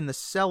point they're in the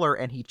cellar,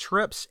 and he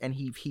trips, and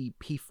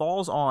he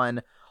falls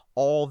on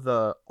all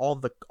the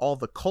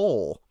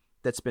coal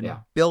that's been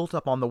built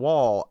up on the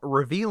wall,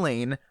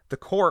 revealing the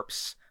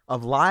corpse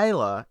of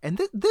Lila. And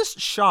this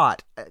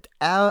shot,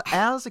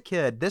 as a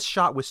kid, this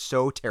shot was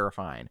so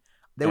terrifying.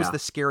 That was the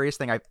scariest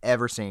thing I've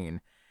ever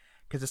seen.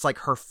 Because it's like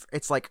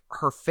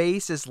her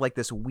face is like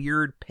this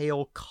weird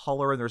pale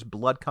color, and there's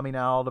blood coming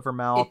out of her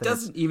mouth. It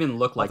doesn't even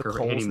look like her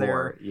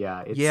anymore.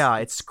 There.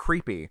 It's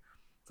creepy.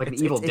 It's like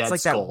an Evil Dead like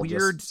skull that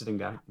weird, just sitting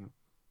down.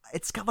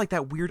 It's got like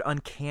that weird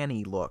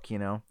uncanny look, you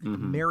know?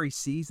 Mm-hmm. Mary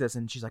sees this,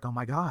 and she's like, "Oh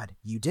my God,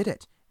 you did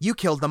it. You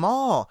killed them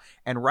all."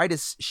 And right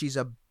as she's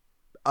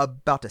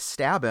about to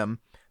stab him,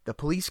 the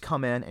police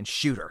come in and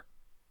shoot her.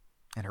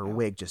 And her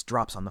wig just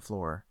drops on the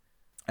floor.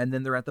 And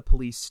then they're at the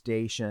police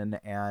station,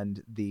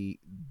 and the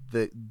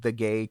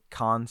gay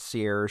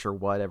concierge or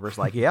whatever is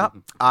like, "Yep,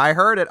 I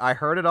heard it. I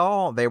heard it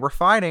all. They were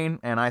fighting,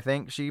 and I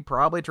think she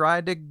probably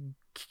tried to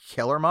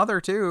kill her mother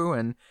too,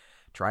 and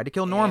tried to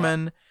kill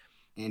Norman.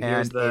 And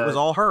it was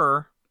all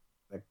her."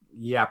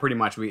 Yeah, pretty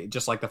much. We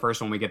just like the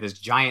first one, we get this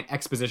giant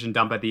exposition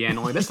dump at the end.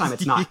 Only this time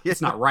it's not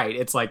it's not right.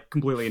 It's like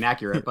completely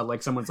inaccurate. But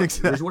like someone's like,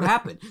 "Here's what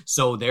happened.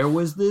 So there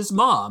was this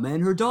mom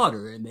and her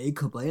daughter, and they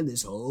planned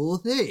this whole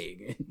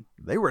thing.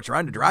 They were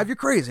trying to drive you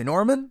crazy,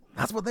 Norman.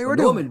 That's what they were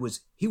doing. Norman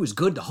was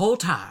good the whole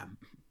time."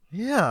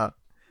 Yeah.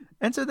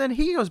 And so then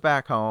he goes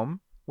back home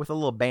with a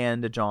little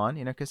bandage on,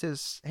 you know, because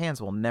his hands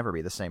will never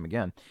be the same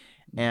again.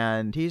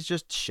 And he's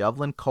just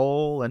shoveling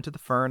coal into the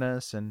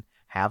furnace and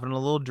having a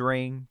little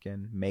drink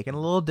and making a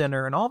little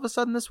dinner. And all of a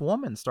sudden, this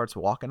woman starts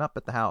walking up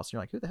at the house.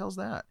 You're like, "Who the hell's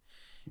that?"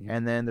 Yeah.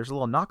 And then there's a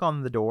little knock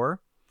on the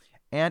door.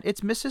 And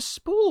it's Mrs.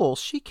 Spool.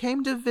 She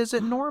came to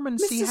visit Norman,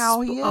 see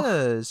how he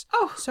is.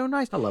 Oh, so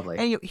nice. How lovely.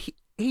 And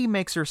he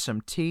makes her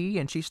some tea,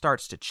 and she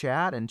starts to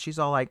chat. And she's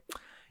all like,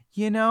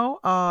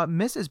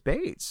 "Mrs.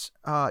 Bates,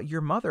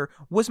 your mother,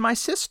 was my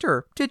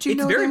sister. Did you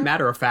know that?" It's very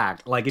matter of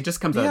fact. Like, it just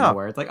comes out of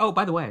nowhere. It's like, "Oh,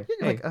 by the way."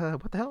 Hey, like,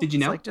 what the hell? Did you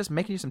know? It's like just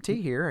making you some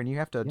tea here, and you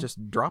have to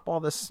just drop all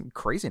this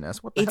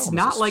craziness. What the hell? It's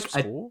not like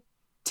Spool? a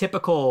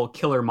typical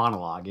killer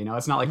monologue, you know?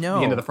 It's not like the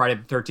end of the Friday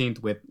the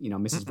 13th with,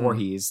 Mrs.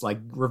 Voorhees, like,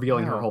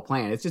 revealing her whole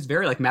plan. It's just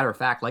very, like, matter of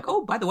fact, like,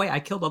 "Oh, by the way, I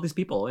killed all these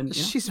people." And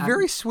she's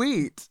very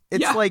sweet.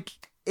 It's like,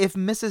 if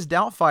Mrs.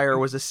 Doubtfire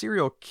was a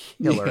serial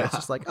killer. It's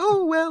just like,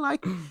 oh, well,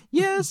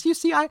 yes, you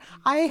see, I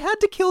had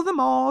to kill them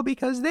all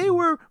because they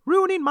were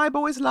ruining my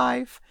boy's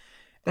life.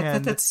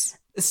 That's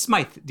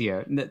Smythe,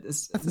 dear.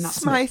 It's not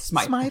Smythe.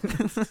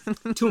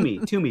 to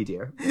me,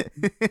 dear.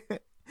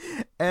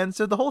 And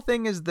so the whole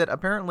thing is that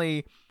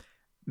apparently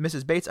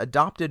Mrs. Bates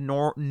adopted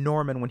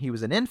Norman when he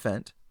was an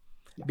infant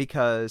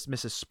because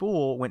Mrs.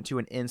 Spool went to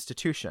an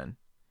institution.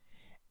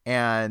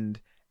 And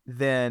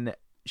then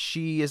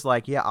she is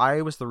like, yeah,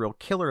 I was the real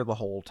killer the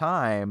whole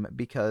time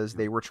because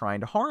they were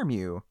trying to harm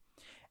you.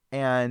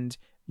 And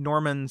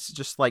Norman's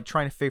just like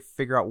trying to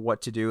figure out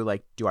what to do.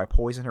 Like, do I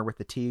poison her with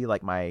the tea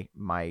like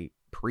my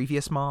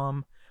previous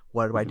mom?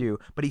 What do I do?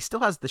 But he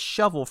still has the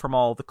shovel from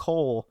all the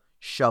coal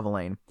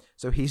shoveling.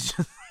 So he's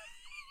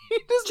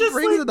just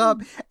brings it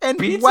up and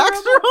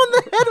whacks her on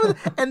the head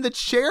with it, and the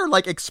chair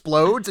like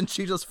explodes and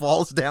she just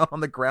falls down on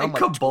the ground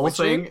like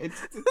convulsing.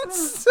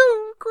 It's so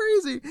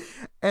crazy.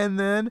 And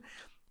then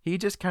he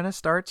just kind of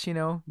starts,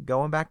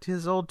 going back to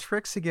his old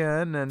tricks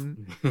again,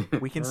 and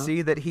we can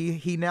see that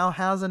he now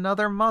has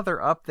another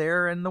mother up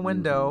there in the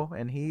window,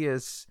 and he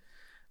is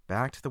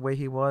back to the way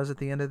he was at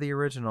the end of the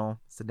original.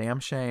 It's a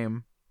damn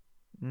shame.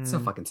 So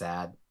fucking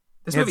sad.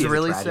 This movie is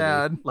really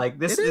sad. Like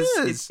this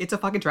it's a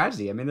fucking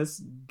tragedy. I mean,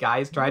 this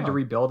guy's tried to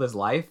rebuild his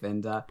life,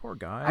 and poor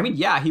guy. I mean,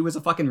 yeah, he was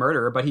a fucking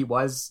murderer, but he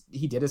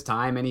did his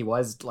time, and he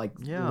was like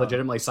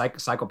legitimately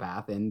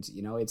psychopath, and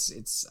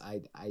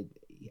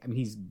I mean,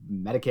 he's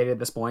medicated at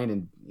this point,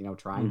 and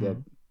trying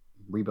to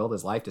rebuild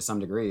his life to some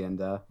degree,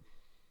 and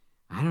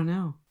I don't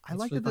know. I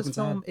like that this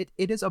film it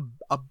is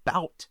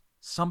about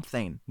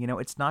something.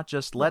 It's not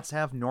just let's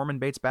have Norman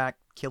Bates back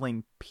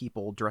killing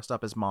people dressed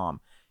up as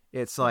mom.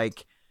 It's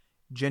like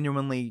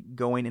genuinely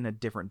going in a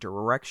different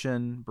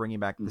direction, bringing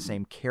back the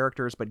same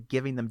characters, but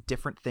giving them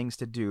different things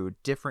to do,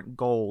 different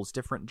goals,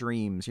 different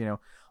dreams.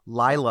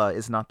 Lila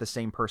is not the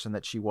same person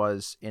that she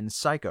was in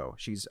Psycho.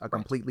 She's a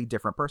completely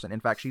different person. In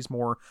fact, she's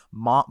more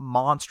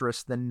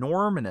monstrous than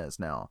Norman is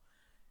now.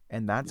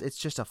 And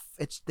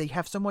they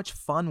have so much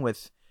fun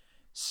with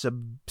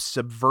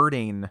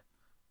subverting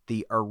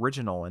the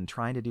original and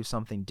trying to do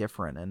something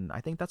different. And I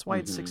think that's why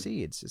it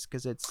succeeds, is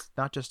because it's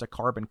not just a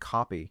carbon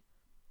copy.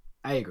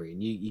 I agree.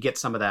 And you get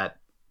some of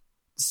that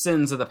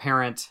sins of the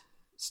parent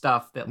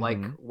stuff that like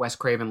Wes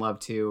Craven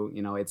loved too.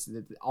 It's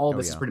all of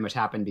this has pretty much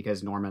happened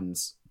because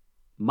Norman's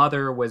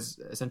mother was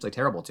essentially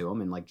terrible to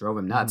him and like drove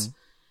him nuts.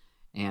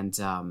 And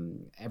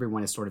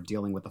everyone is sort of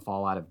dealing with the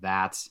fallout of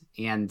that.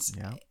 And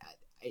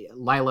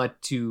Lila,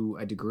 to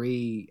a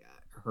degree,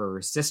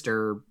 her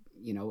sister,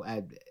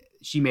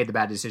 she made the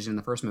bad decision in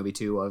the first movie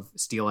too of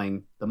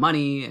stealing the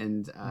money.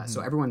 And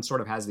so everyone sort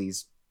of has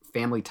these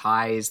family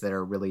ties that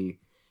are really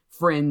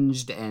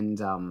fringed,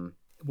 and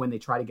when they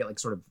try to get like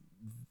sort of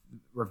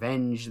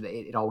revenge,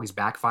 it always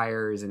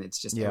backfires, and it's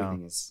just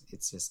everything is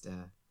it's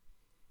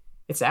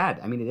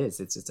sad. I mean, it is.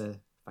 It's a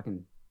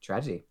fucking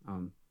tragedy.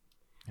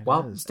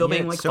 While still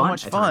being like so fun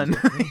much fun.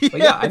 But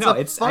yeah, I know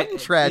it's a fun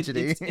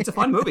tragedy. It's a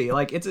fun movie.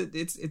 Like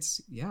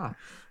it's yeah.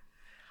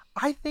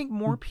 I think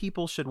more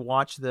people should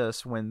watch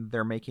this when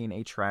they're making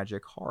a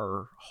tragic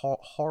horror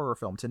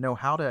film, to know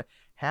how to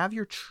have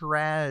your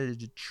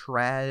tragedy,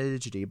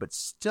 but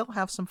still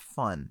have some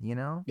fun,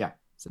 Yeah.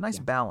 It's a nice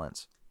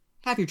balance.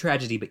 Have your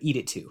tragedy, but eat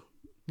it too.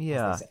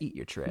 Yeah, eat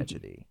your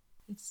tragedy.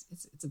 It's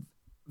a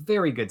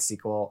very good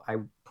sequel. I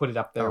put it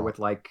up there with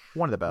like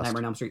one of the best.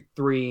 Nightmare on Elm Street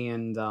 3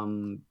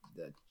 and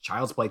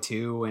Child's Play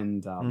 2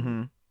 and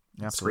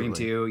Scream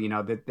 2.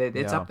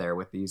 It's up there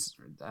with these.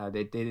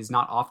 It is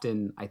not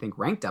often, I think,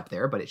 ranked up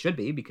there, but it should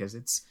be because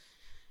it's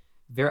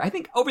I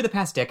think over the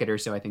past decade or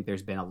so, I think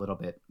there's been a little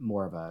bit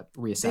more of a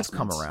reassessment. It's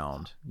come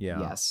around, yeah.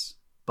 Yes,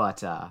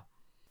 but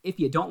if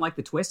you don't like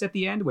the twist at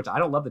the end, which I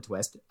don't love the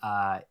twist,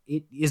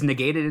 it is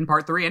negated in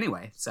part 3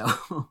 anyway. So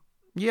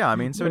yeah, I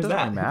mean, so it doesn't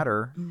really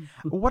matter.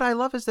 What I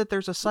love is that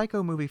there's a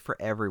Psycho movie for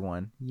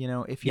everyone.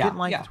 If you didn't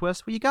like the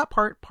twist, well, you got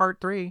part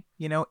 3.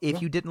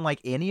 If you didn't like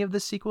any of the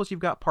sequels,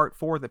 you've got part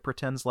 4 that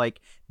pretends like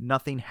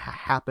nothing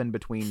happened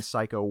between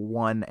Psycho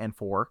 1 and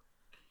 4.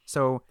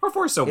 So part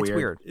 4 is so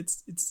weird.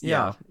 It's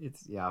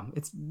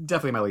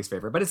definitely my least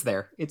favorite, but it's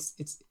there. It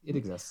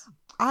exists.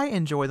 I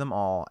enjoy them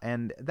all,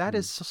 and that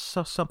is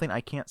something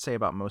I can't say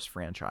about most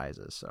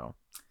franchises. So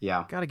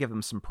yeah, got to give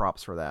them some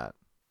props for that.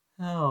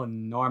 Oh,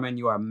 Norman,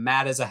 you are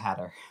mad as a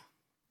hatter.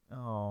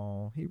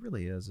 Oh, he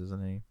really is,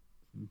 isn't he?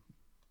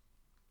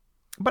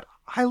 But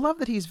I love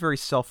that he's very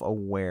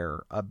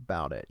self-aware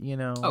about it.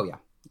 Oh yeah.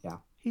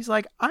 He's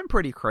like, I'm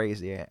pretty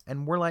crazy.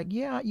 And we're like,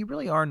 yeah, you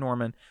really are,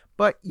 Norman.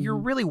 But you're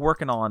really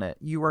working on it.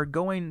 You are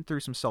going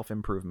through some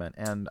self-improvement.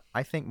 And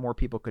I think more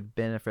people could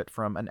benefit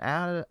from an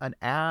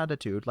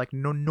attitude like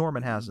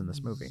Norman has in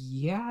this movie.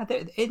 Yeah.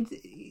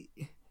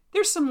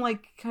 There's some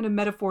like kind of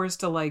metaphors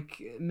to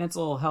like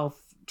mental health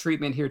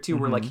treatment here too,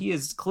 where like he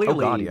is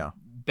clearly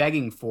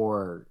begging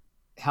for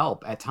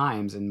help at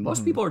times, and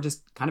most people are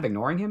just kind of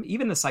ignoring him.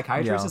 Even the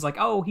psychiatrist is like,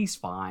 oh, he's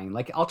fine,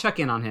 like I'll check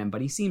in on him, but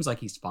he seems like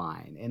he's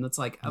fine. And it's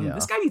like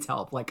this guy needs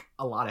help, like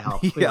a lot of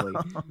help, clearly.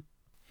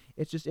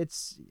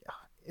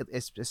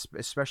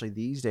 especially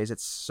these days,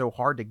 it's so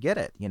hard to get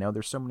it.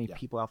 There's so many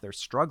people out there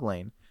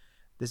struggling.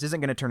 This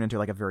isn't going to turn into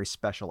like a very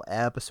special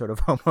episode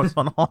of Homos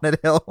on Haunted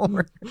Hill.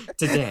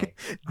 Today.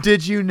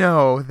 Did you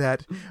know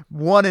that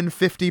 1 in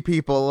 50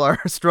 people are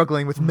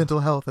struggling with mental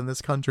health in this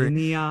country?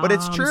 But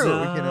it's true,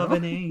 of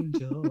an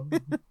angel.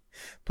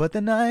 Put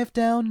the knife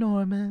down,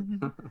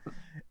 Norman.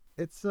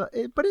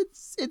 But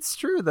it's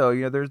true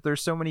though.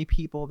 There's so many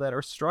people that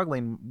are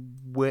struggling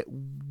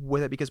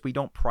with it because we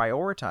don't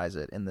prioritize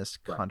it in this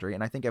country.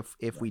 And I think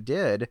if we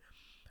did,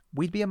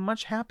 we'd be a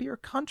much happier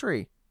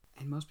country.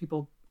 And most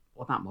people.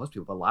 Well, not most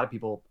people, but a lot of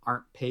people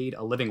aren't paid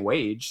a living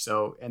wage.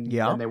 So, and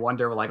then they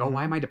wonder, like, oh,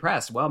 why am I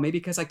depressed? Well, maybe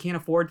because I can't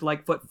afford to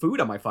like put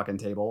food on my fucking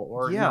table,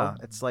 or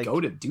it's like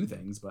go to do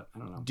things. But I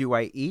don't know. Do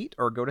I eat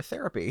or go to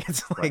therapy?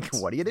 It's like,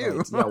 what do you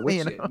do?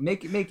 Right. Yeah,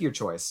 make your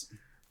choice.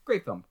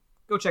 Great film.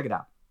 Go check it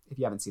out if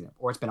you haven't seen it,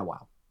 or it's been a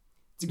while.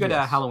 It's a good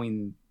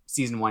Halloween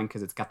season 1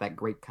 because it's got that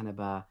great kind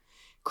of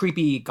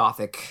creepy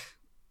gothic.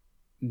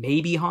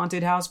 Maybe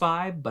haunted house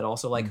vibe, but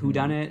also like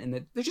whodunit, and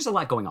there's just a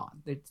lot going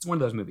on. It's one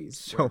of those movies.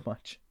 So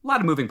much. A lot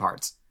of moving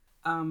parts.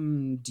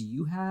 Do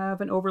you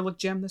have an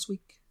overlooked gem this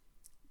week?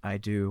 I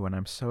do, and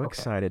I'm so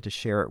excited to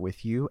share it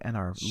with you and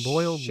our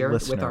loyal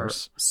listeners. It with our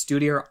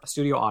studio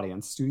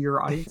audience. Studio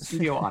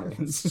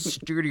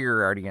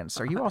audience.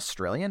 Are you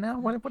Australian now?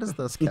 What is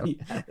this?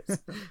 Yes.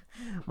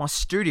 My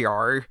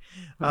studio.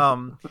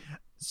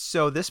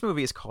 So this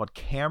movie is called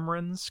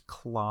Cameron's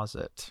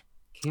Closet.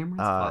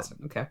 Cameron's Closet.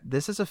 Okay.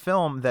 This is a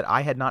film that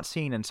I had not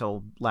seen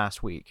until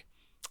last week,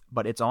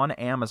 but it's on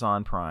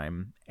Amazon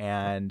Prime,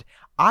 and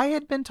I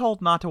had been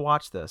told not to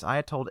watch this.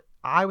 I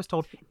was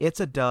told it's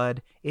a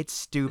dud, it's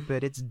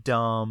stupid, it's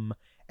dumb,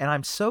 and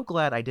I'm so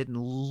glad I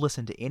didn't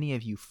listen to any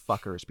of you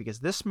fuckers, because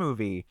this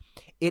movie,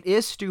 it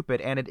is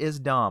stupid and it is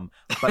dumb,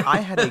 but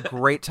I had a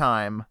great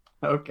time.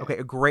 Okay,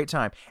 a great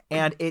time.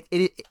 And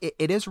it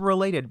is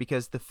related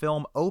because the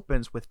film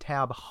opens with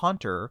Tab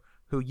Hunter,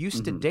 who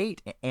used to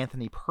date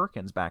Anthony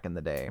Perkins back in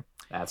the day.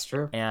 That's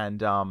true.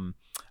 And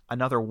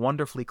another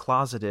wonderfully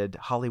closeted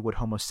Hollywood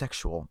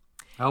homosexual.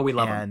 Oh, we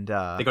love him.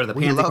 They go to the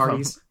pansy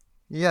parties.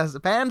 Yes, the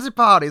pansy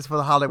parties for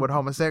the Hollywood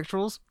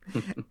homosexuals.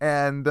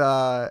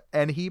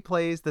 and he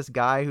plays this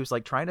guy who's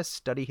like trying to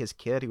study his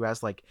kid who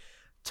has like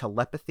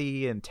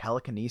telepathy and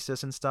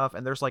telekinesis and stuff.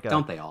 And there's like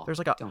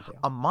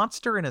a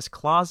monster in his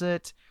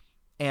closet,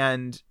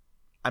 and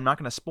I'm not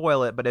going to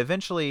spoil it, but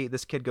eventually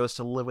this kid goes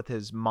to live with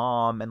his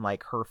mom and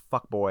like her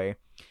fuckboy,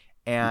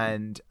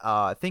 and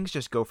things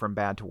just go from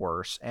bad to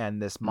worse.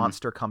 And this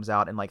monster comes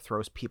out and like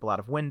throws people out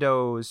of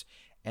windows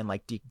and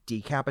like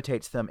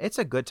decapitates them. It's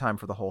a good time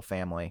for the whole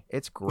family.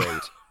 It's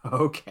great.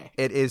 Okay.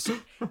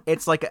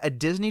 It's like a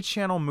Disney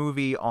Channel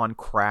movie on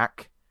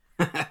crack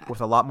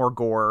with a lot more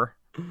gore,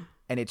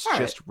 and it's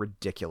just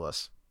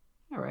ridiculous.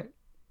 All right.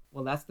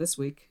 Well, that's this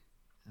week.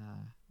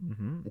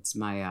 It's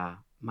my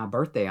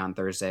birthday on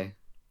Thursday.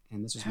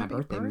 And this was my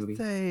birthday movie.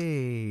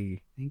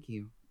 Thank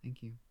you.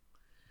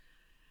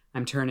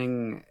 I'm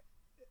turning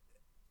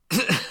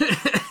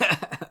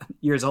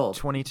years old.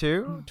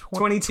 22?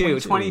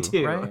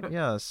 22. Right?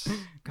 Yes.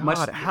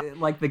 God,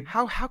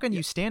 how can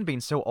you stand being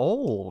so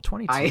old?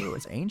 22,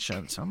 it's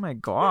ancient. Oh my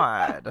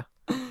God.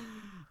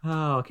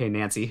 Oh, okay,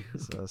 Nancy.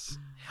 Jesus.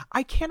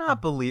 I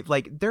cannot believe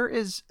there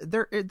is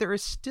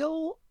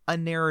still a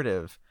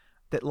narrative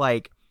that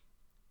like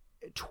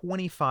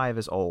 25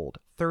 is old,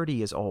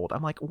 30 is old.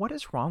 I'm like, what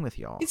is wrong with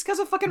y'all? It's because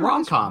of fucking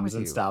rom-coms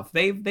and stuff.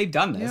 They've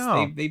done this.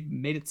 Yeah. They've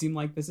made it seem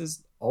like this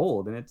is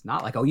old, and it's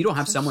not. Like, oh, you don't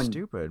have someone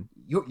stupid.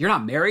 You're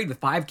not married with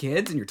 5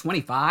 kids and you're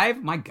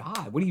 25. My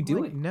God, what are you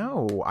doing? Like,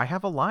 no, I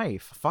have a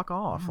life. Fuck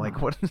off.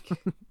 Like what?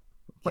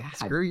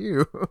 Screw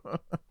you.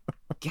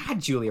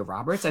 God, Julia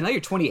Roberts. I know you're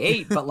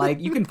 28, but like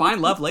you can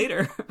find love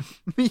later.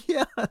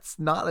 Yeah, it's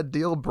not a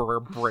deal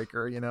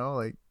breaker.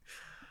 Like.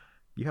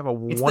 You have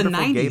a it's wonderful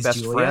 90s, gay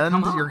best Julia.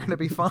 friend, you're going to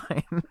be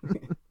fine.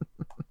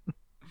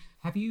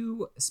 Have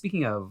you,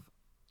 speaking of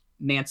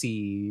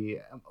Nancy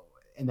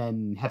and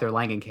then Heather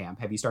Langenkamp,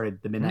 have you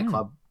started the Midnight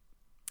Club?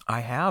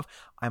 I have.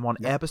 I'm on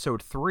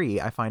episode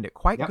 3. I find it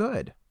quite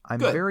good. I'm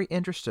very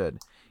interested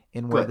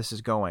in where this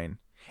is going.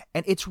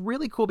 And it's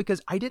really cool because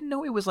I didn't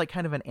know it was like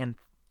kind of an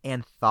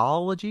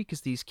anthology,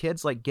 because these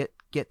kids like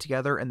get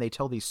together and they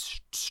tell these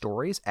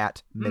stories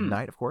at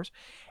midnight, of course.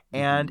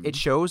 And it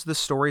shows the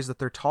stories that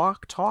they're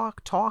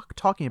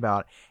talking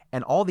about,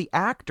 and all the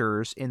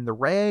actors in the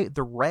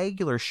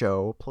regular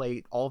show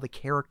play all the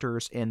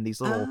characters in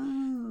these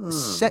little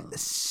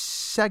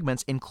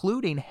segments,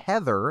 including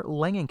Heather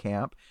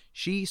Langenkamp.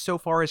 She so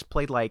far has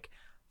played like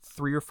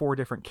 3 or 4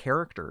 different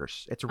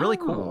characters. It's really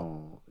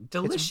cool.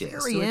 Delicious.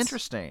 It's very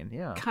interesting.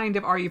 Yeah. Kind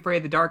of Are You Afraid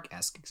of the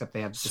Dark-esque, except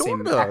they have the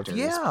same actors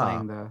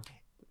playing the.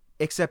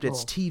 Except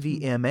it's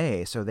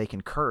TVMA, so they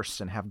can curse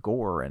and have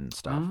gore and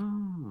stuff.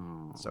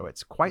 Oh, so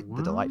it's quite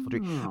the delightful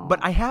treat. But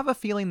I have a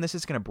feeling this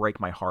is going to break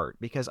my heart,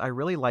 because I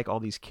really like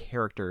all these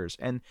characters.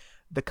 And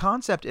the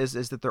concept is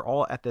that they're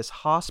all at this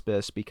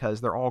hospice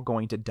because they're all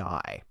going to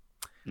die.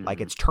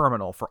 Like it's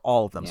terminal for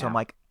all of them. Yeah. So I'm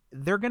like,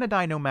 they're going to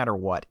die no matter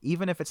what.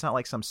 Even if it's not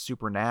like some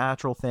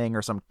supernatural thing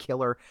or some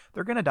killer,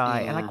 they're going to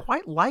die. And I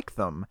quite like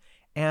them.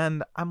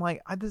 And I'm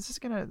like, it's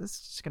just going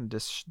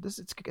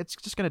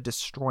to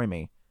destroy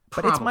me.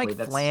 But Probably. It's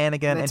Mike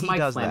Flanagan, and he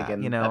does Flanagan.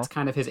 that, you know? That's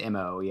kind of his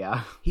MO,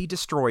 yeah. He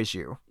destroys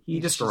you.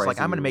 He destroys like,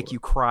 you. I'm going to make you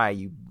cry,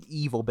 you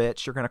evil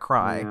bitch. You're going to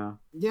cry.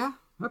 Yeah.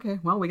 Okay.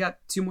 Well, we got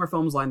 2 more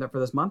films lined up for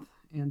this month,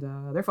 and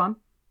they're fun.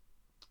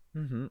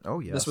 Mm-hmm. Oh,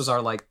 yes. This was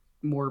our, like,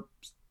 more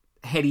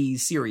heady,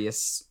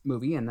 serious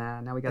movie, and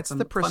now we got some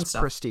fun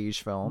stuff.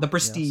 Prestige film. The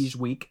Prestige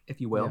week,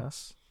 if you will.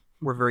 Yes.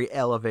 We're very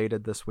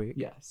elevated this week.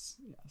 Yes.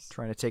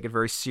 Trying to take it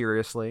very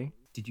seriously.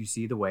 Did you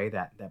see the way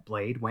that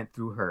blade went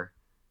through her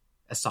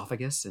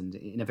esophagus and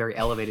in a very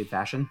elevated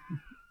fashion?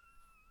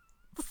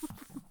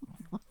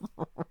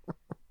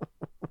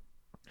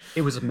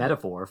 It was a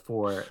metaphor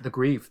for the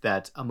grief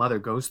that a mother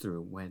goes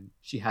through when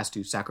she has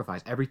to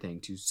sacrifice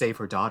everything to save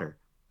her daughter,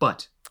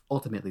 but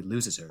ultimately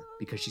loses her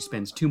because she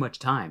spends too much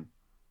time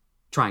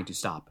trying to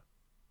stop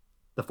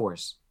the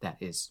force that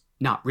is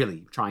not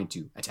really trying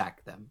to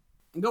attack them.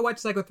 And go watch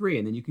Psycho 3,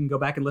 and then you can go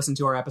back and listen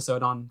to our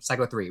episode on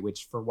Psycho 3,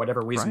 which for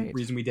whatever reason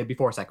we did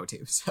before Psycho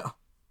 2. So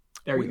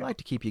there you go. We like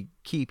to keep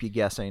you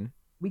guessing.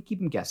 We keep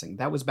them guessing.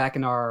 That was back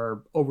in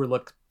our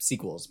Overlooked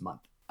Sequels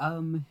month.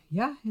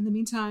 Yeah, in the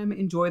meantime,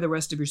 enjoy the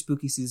rest of your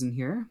spooky season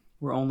here.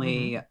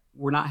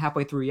 We're not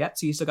halfway through yet,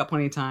 so you still got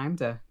plenty of time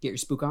to get your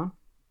spook on.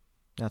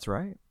 That's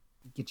right.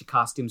 Get your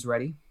costumes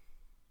ready.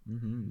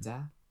 Mm-hmm.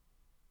 And,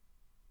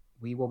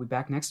 we will be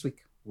back next week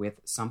with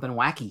something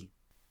wacky.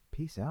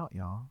 Peace out,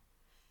 y'all.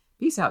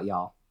 Peace out,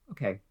 y'all.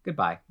 Okay,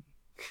 goodbye.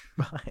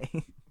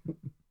 Bye.